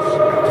approach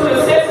to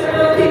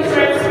accessibility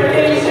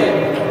transportation.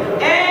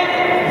 And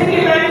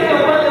piggybacking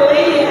on what the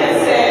lady has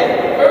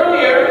said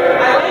earlier,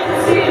 I like to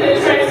see it in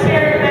a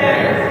transparent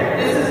manner.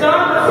 This is not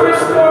the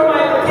first forum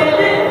I've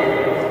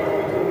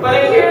attended, but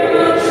I hear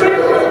little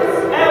tricklings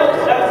out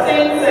of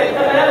things that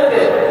come out of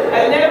it.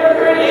 I've never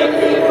heard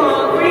anything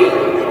concrete,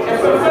 and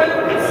from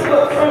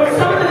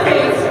some of the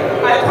things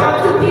I've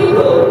talked to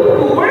people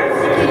who work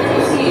for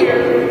TTC here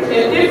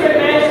in different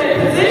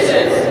management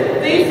positions,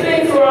 these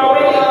things were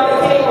already on the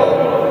table.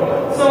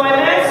 So I'm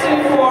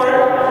asking for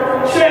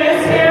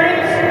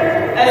transparent,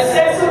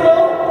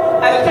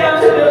 accessible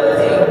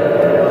accountability.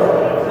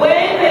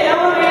 When the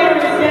elevator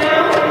is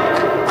down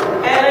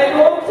and I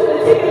go to the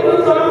ticket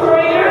booth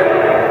operator,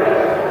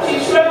 she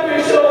shrugged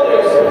her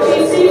shoulders. She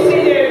sees me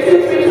there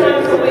 2-3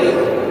 times a week.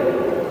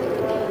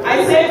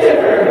 I said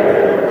to her,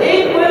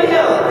 it would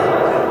help.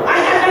 I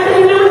have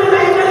nothing to do with it.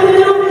 I have nothing to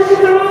do with it. She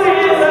throws her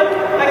hands up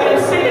like I'm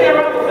sticking her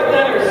up with a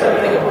gun or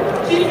something.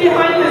 She's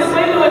behind this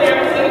window and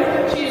everything.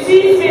 She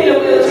sees me in a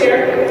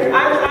wheelchair.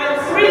 I'm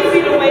 3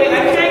 feet away.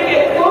 I can't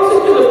get closer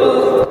to the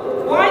booth.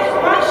 Why is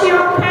she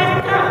all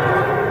packed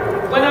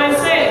up? When I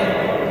say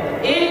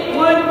it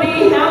would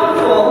be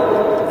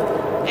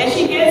helpful, and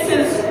she gets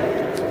this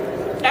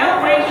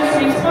outrageous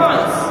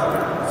response.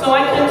 So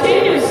I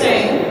continue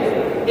saying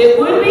it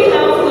would be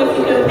helpful if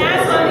you could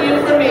pass on the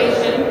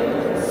information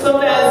so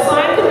that a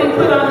sign can be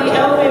put on the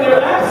elevator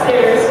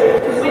upstairs.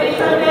 Because when you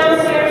come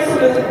downstairs to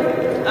the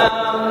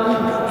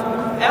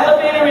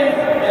elevator in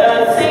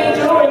St.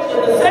 George,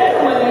 the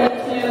second one you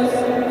need to use,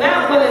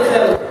 that one is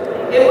out.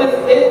 It would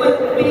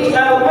be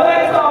what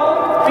I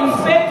call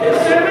respectful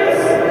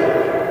service.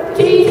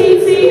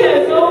 TTC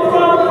has no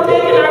problem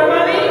taking our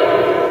money,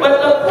 but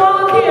the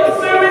quality of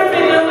service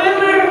they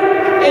deliver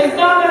is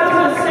not up to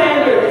the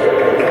standard.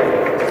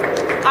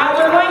 I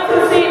would like to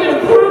see an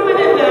improvement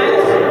in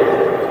that.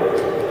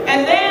 And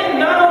then,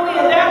 not only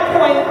at that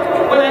point,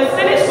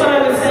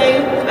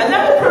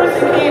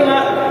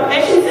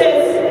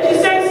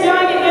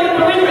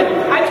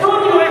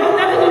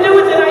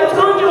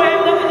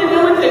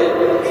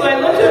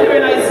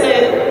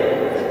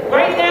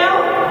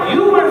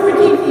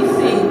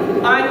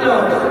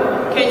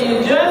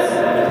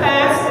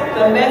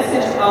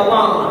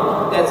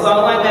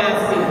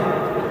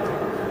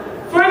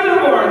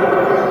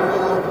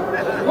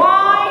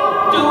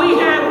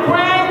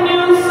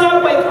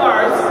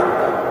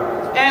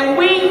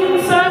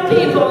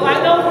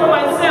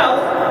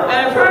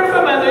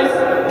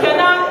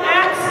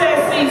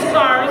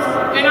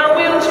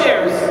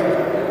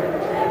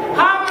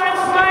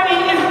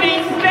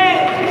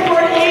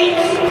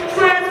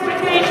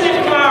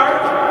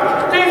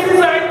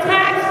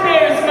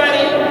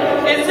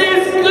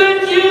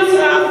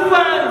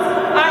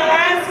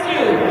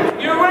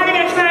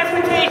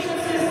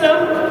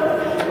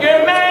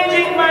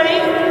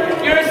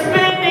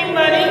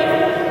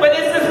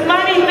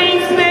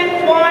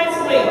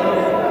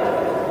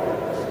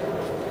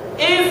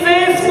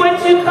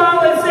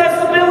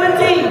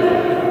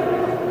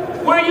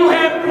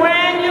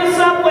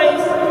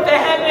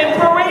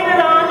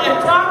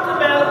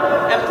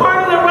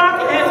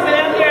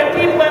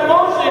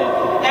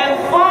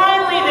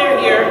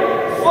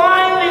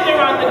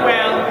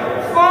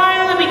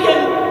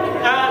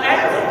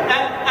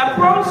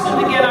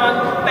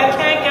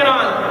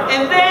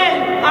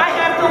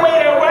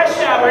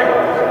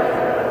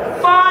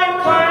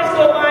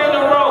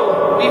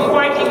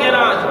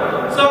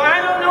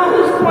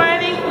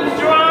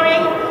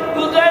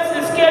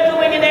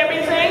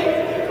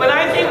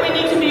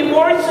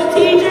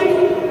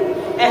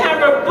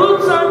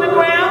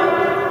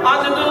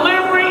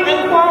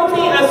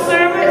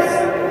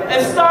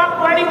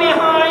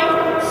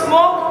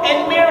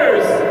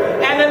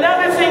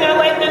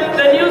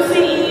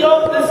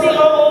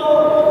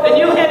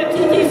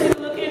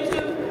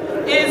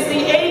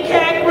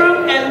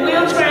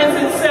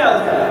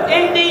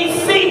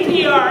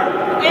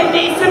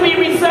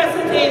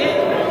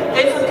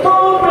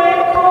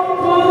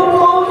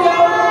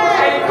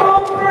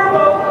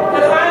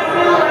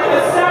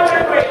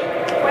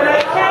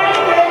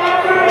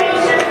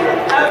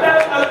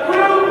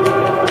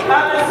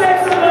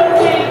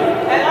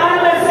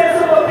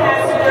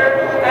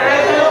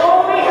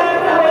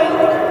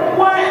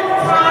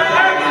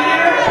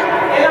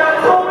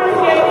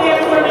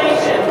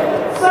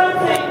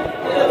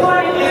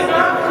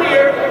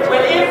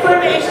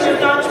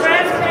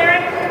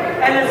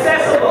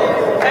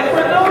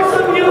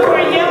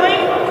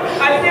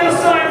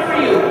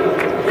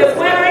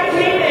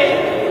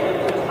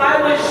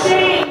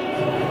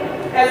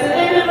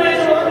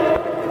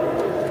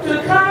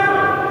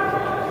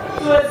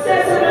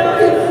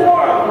 accessibility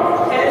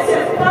forum, and it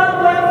says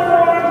public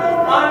forum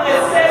on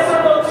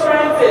accessible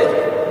transit.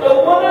 The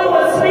woman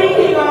was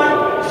speaking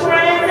on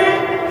transit,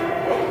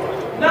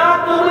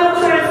 not the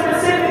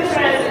wheel-trans-specific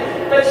transit,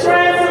 but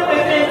transit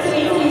within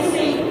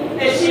TTC,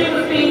 and she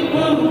was being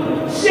booed.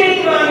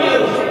 Shame on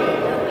you.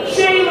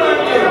 Shame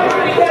on you.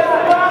 Because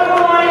the bottom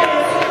line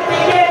is to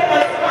get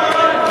us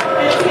on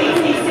the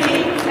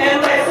TTC and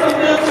let some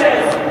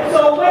wheel-trans.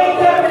 So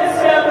wake up and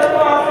smell the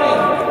coffee,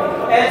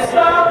 and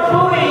stop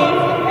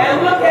booing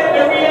and look at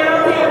the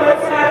reality of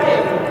what's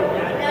happening.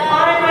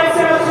 I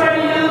myself try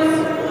to use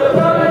the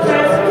public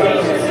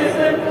transportation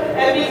system,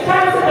 and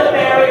because of the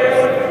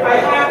barriers, I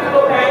have to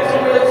go back to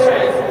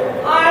wheel-trans.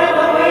 I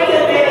will wait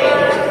a day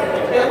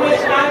in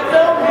which I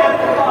don't have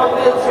to call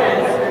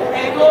wheel-trans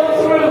and go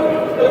through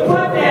the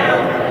put-down,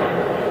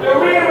 the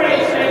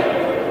rearrangement.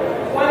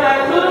 When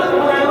I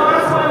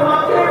lost my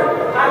walker,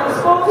 I was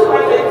spoke to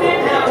like I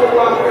didn't have a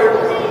walker.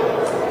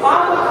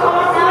 All the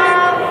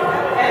conflict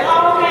and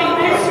all the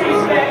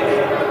disrespect,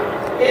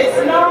 it's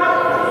not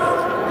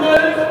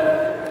good.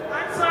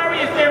 I'm sorry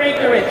if they're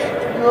ignorant.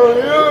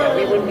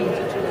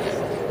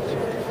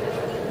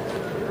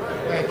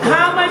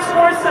 How much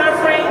more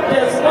suffering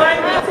does one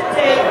need to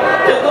take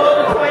to go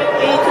to point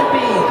A to B?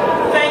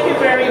 Thank you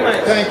very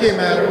much. Thank you,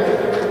 madam.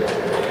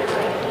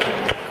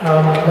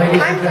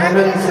 Ladies and gentlemen. I'm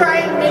going to try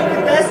and make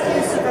the best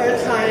use of our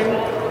time.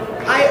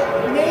 I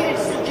made a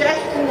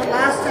suggestion the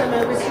last time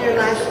I was here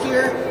last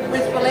year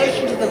with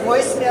relation to the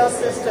voicemail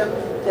system,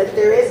 that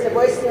there is a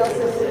voicemail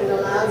system that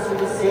allows you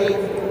to say,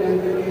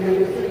 when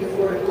you're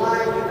 34 in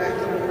line, you've got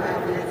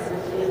 25 minutes,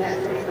 in that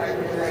 25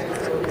 minutes I can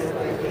go to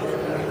my case.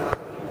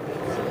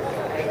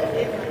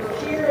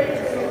 Here it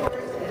is, of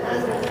course, it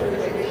has been sort of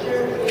like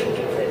assured me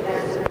that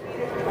that's a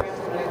repeated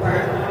request on my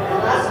part.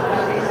 And last but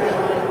not least, I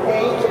want to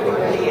thank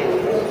everybody at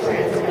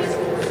wheel-trans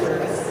customer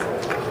service.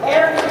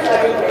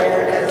 Everybody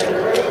there does a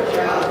great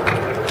job in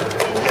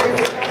terms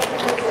of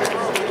customer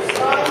service and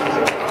responding to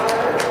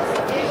our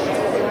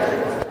issues in our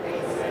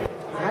space.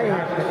 I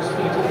have to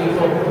speak to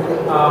people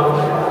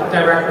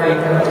directly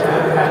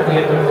at the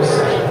end of this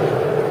session.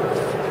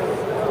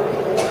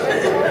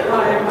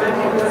 Hi, my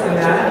name is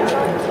Annette,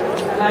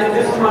 and I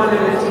just wanted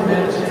to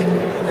mention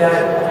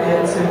that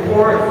it's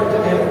important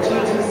if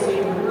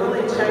TTC would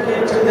really check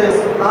into this.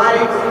 I,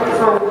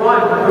 for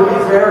one, would be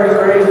very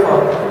grateful.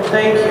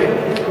 Thank you.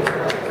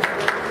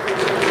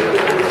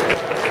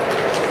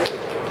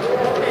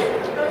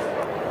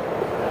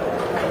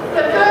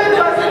 The third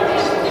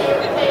presentation you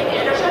can take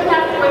in, or shouldn't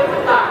have to wait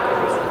for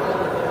doctors.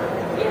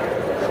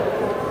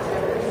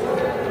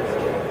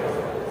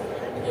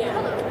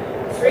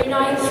 Yeah.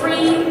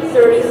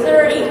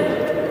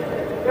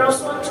 393-3030. You're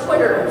also on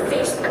Twitter and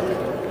Facebook.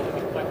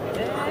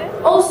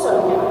 Also,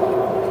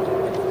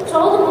 to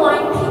all the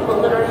blind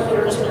people that are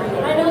here tonight,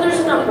 and I know there's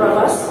a number of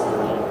us,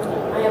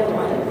 I have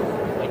one.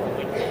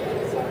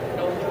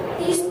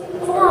 These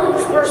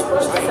forms we're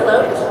supposed to fill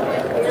out,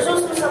 there's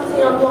also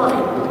something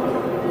online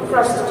for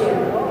us to do,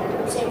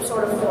 same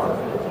sort of form.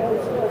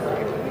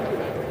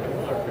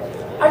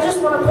 I just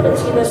want to put it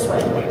to you this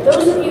way.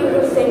 Those of you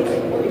who think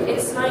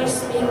it's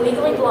nice being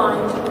legally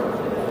blind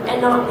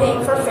and not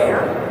paying for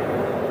fare,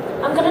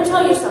 I'm going to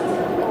tell you something.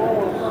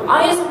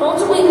 I, as a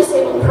multiply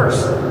disabled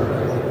person,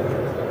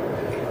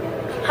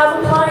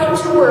 have applied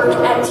to work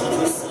at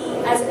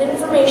TTC as an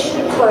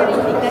information clerk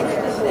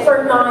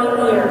for 9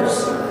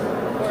 years.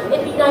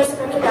 It'd be nice if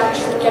I could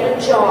actually get a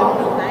job,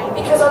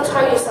 because I'll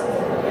tell you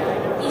something.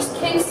 These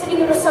kids sitting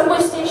in the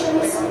subway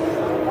stations,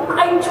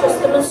 I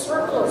twist them in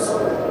circles.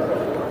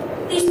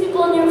 These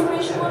people in the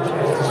information work.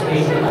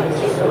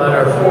 Fill out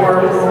our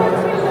form,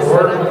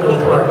 or go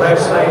to our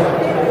website,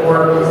 or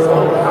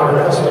phone our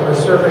customer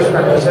service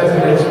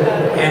representatives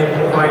and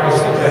provide your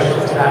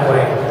suggestions that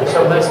way. So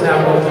let's now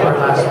go to our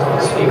last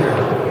speaker.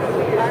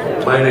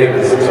 My name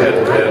is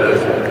Ted Bennett.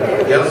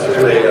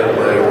 Yesterday at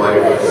my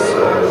wife's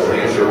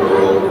leisure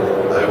world,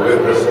 I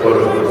witnessed one of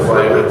the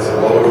privates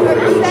load a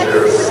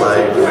wheelchair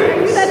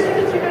sideways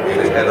in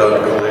a head-on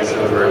collision.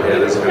 Her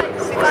head is going to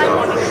come right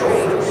off her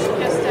shoulders.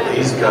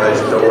 These guys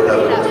don't have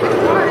a clue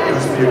how to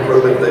use the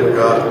equipment they've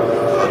got,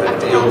 how to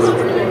deal with the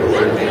people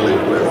they're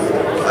dealing with.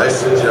 I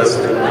suggest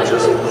that we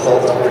just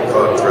halt the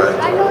contract,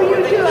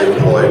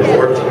 employ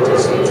more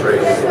TTC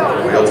trained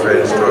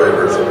wheel-trans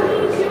drivers,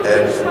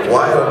 and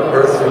why on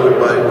earth you would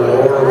buy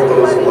more of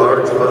those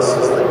large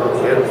buses that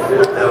can't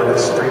fit down the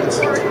streets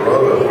in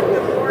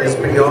Toronto is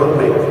beyond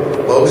me.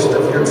 Most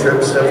of your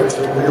trips have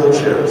 2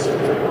 wheelchairs.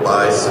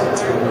 Buy some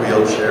 2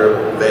 wheelchair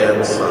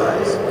van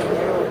size.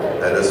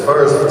 And as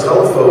far as the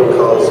telephone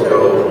calls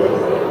go,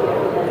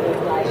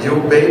 you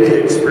may be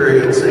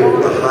experiencing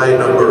a high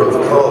number of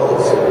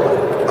calls.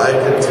 I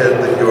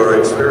contend that you are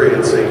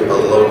experiencing a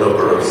low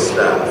number of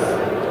staff.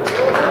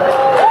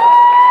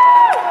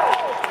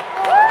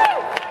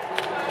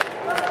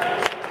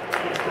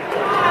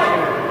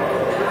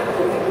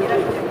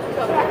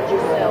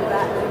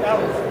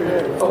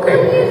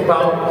 Okay,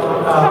 well,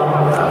 I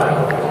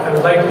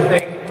would like to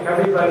thank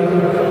everybody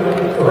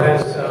who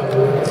has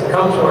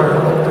come to our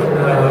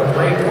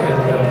link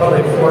and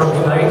public forum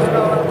tonight.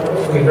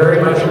 We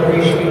very much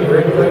appreciate your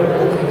input,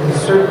 and we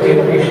certainly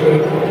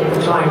appreciate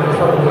the time and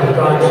trouble you've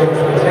gone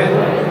to attend.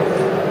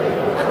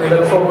 We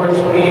look forward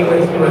to meeting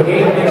with you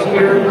again next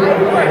year,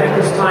 and at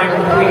this time,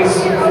 please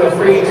feel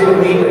free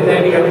to meet with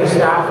any of the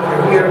staff that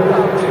are here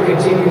to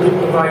continue to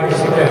provide your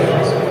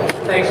suggestions.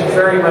 Thanks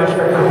very much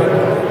for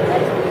coming.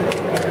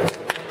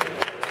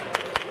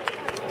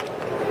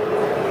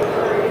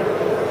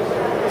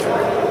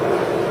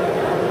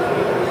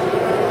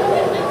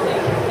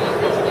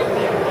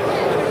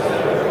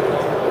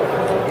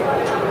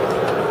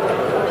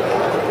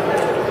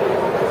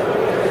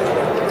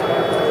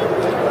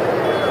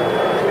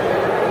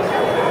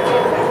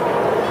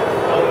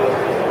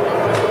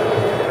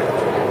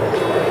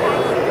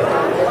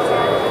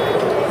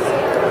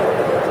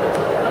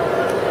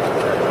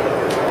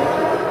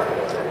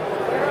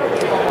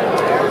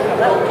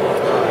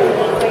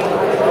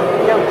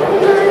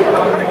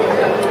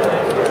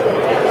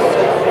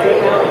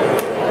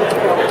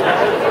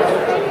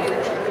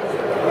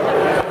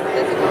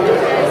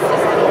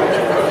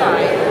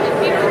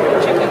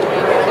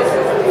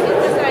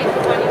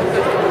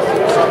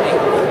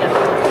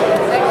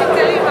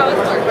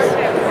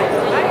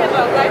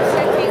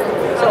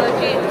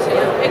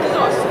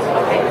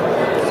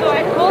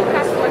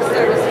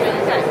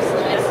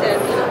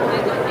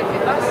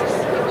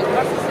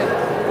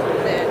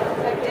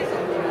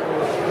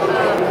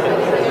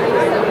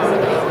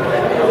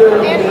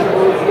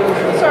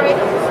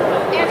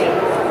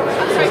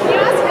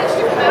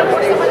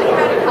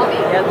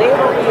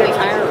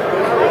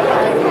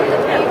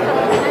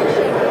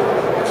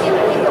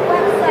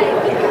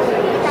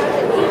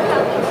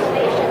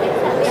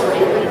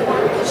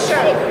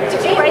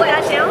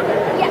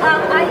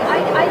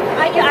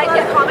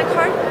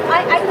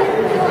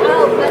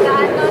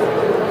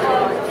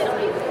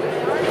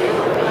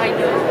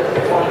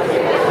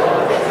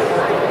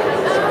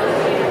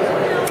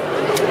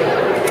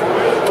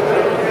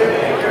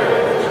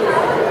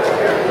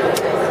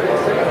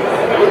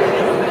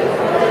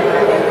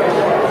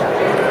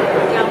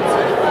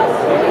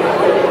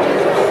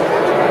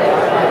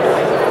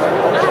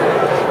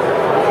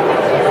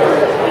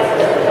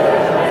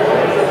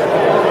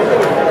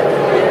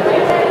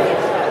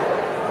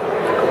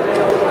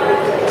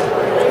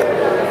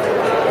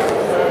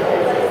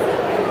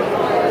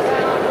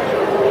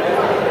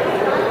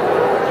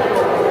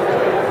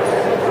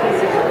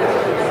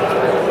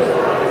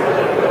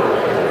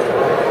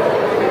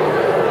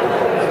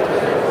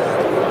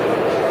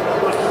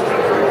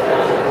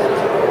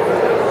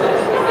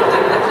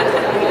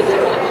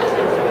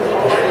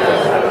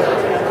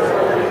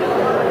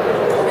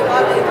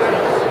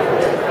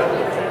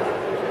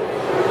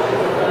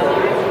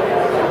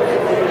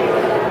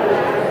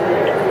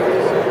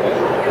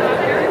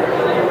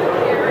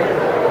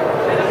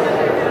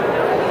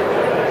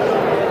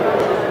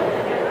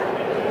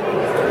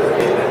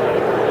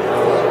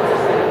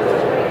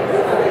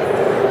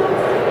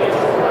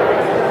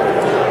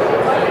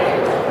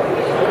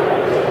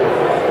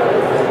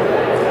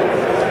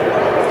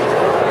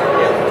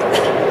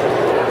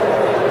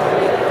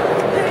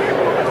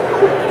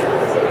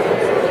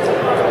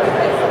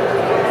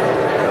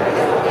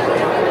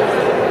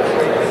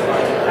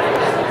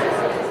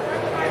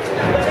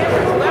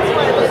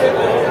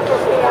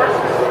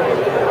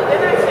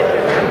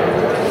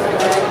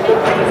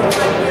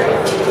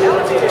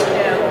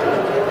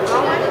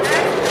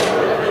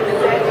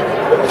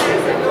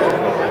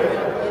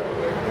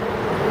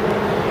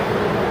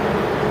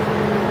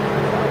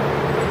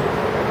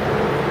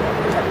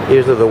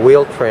 These are the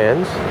wheel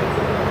trans,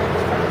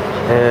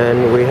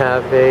 and we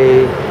have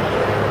a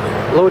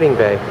loading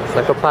bay. It's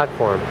like a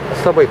platform, a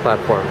subway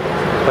platform,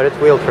 but it's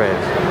wheel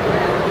trans.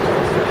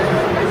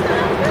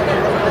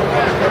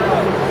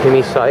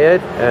 HiMY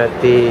SYeD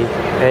at the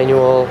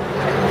annual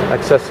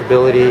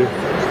accessibility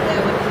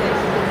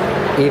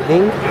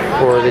evening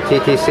for the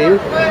TTC.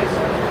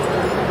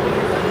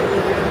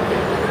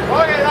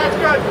 Okay, that's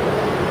good.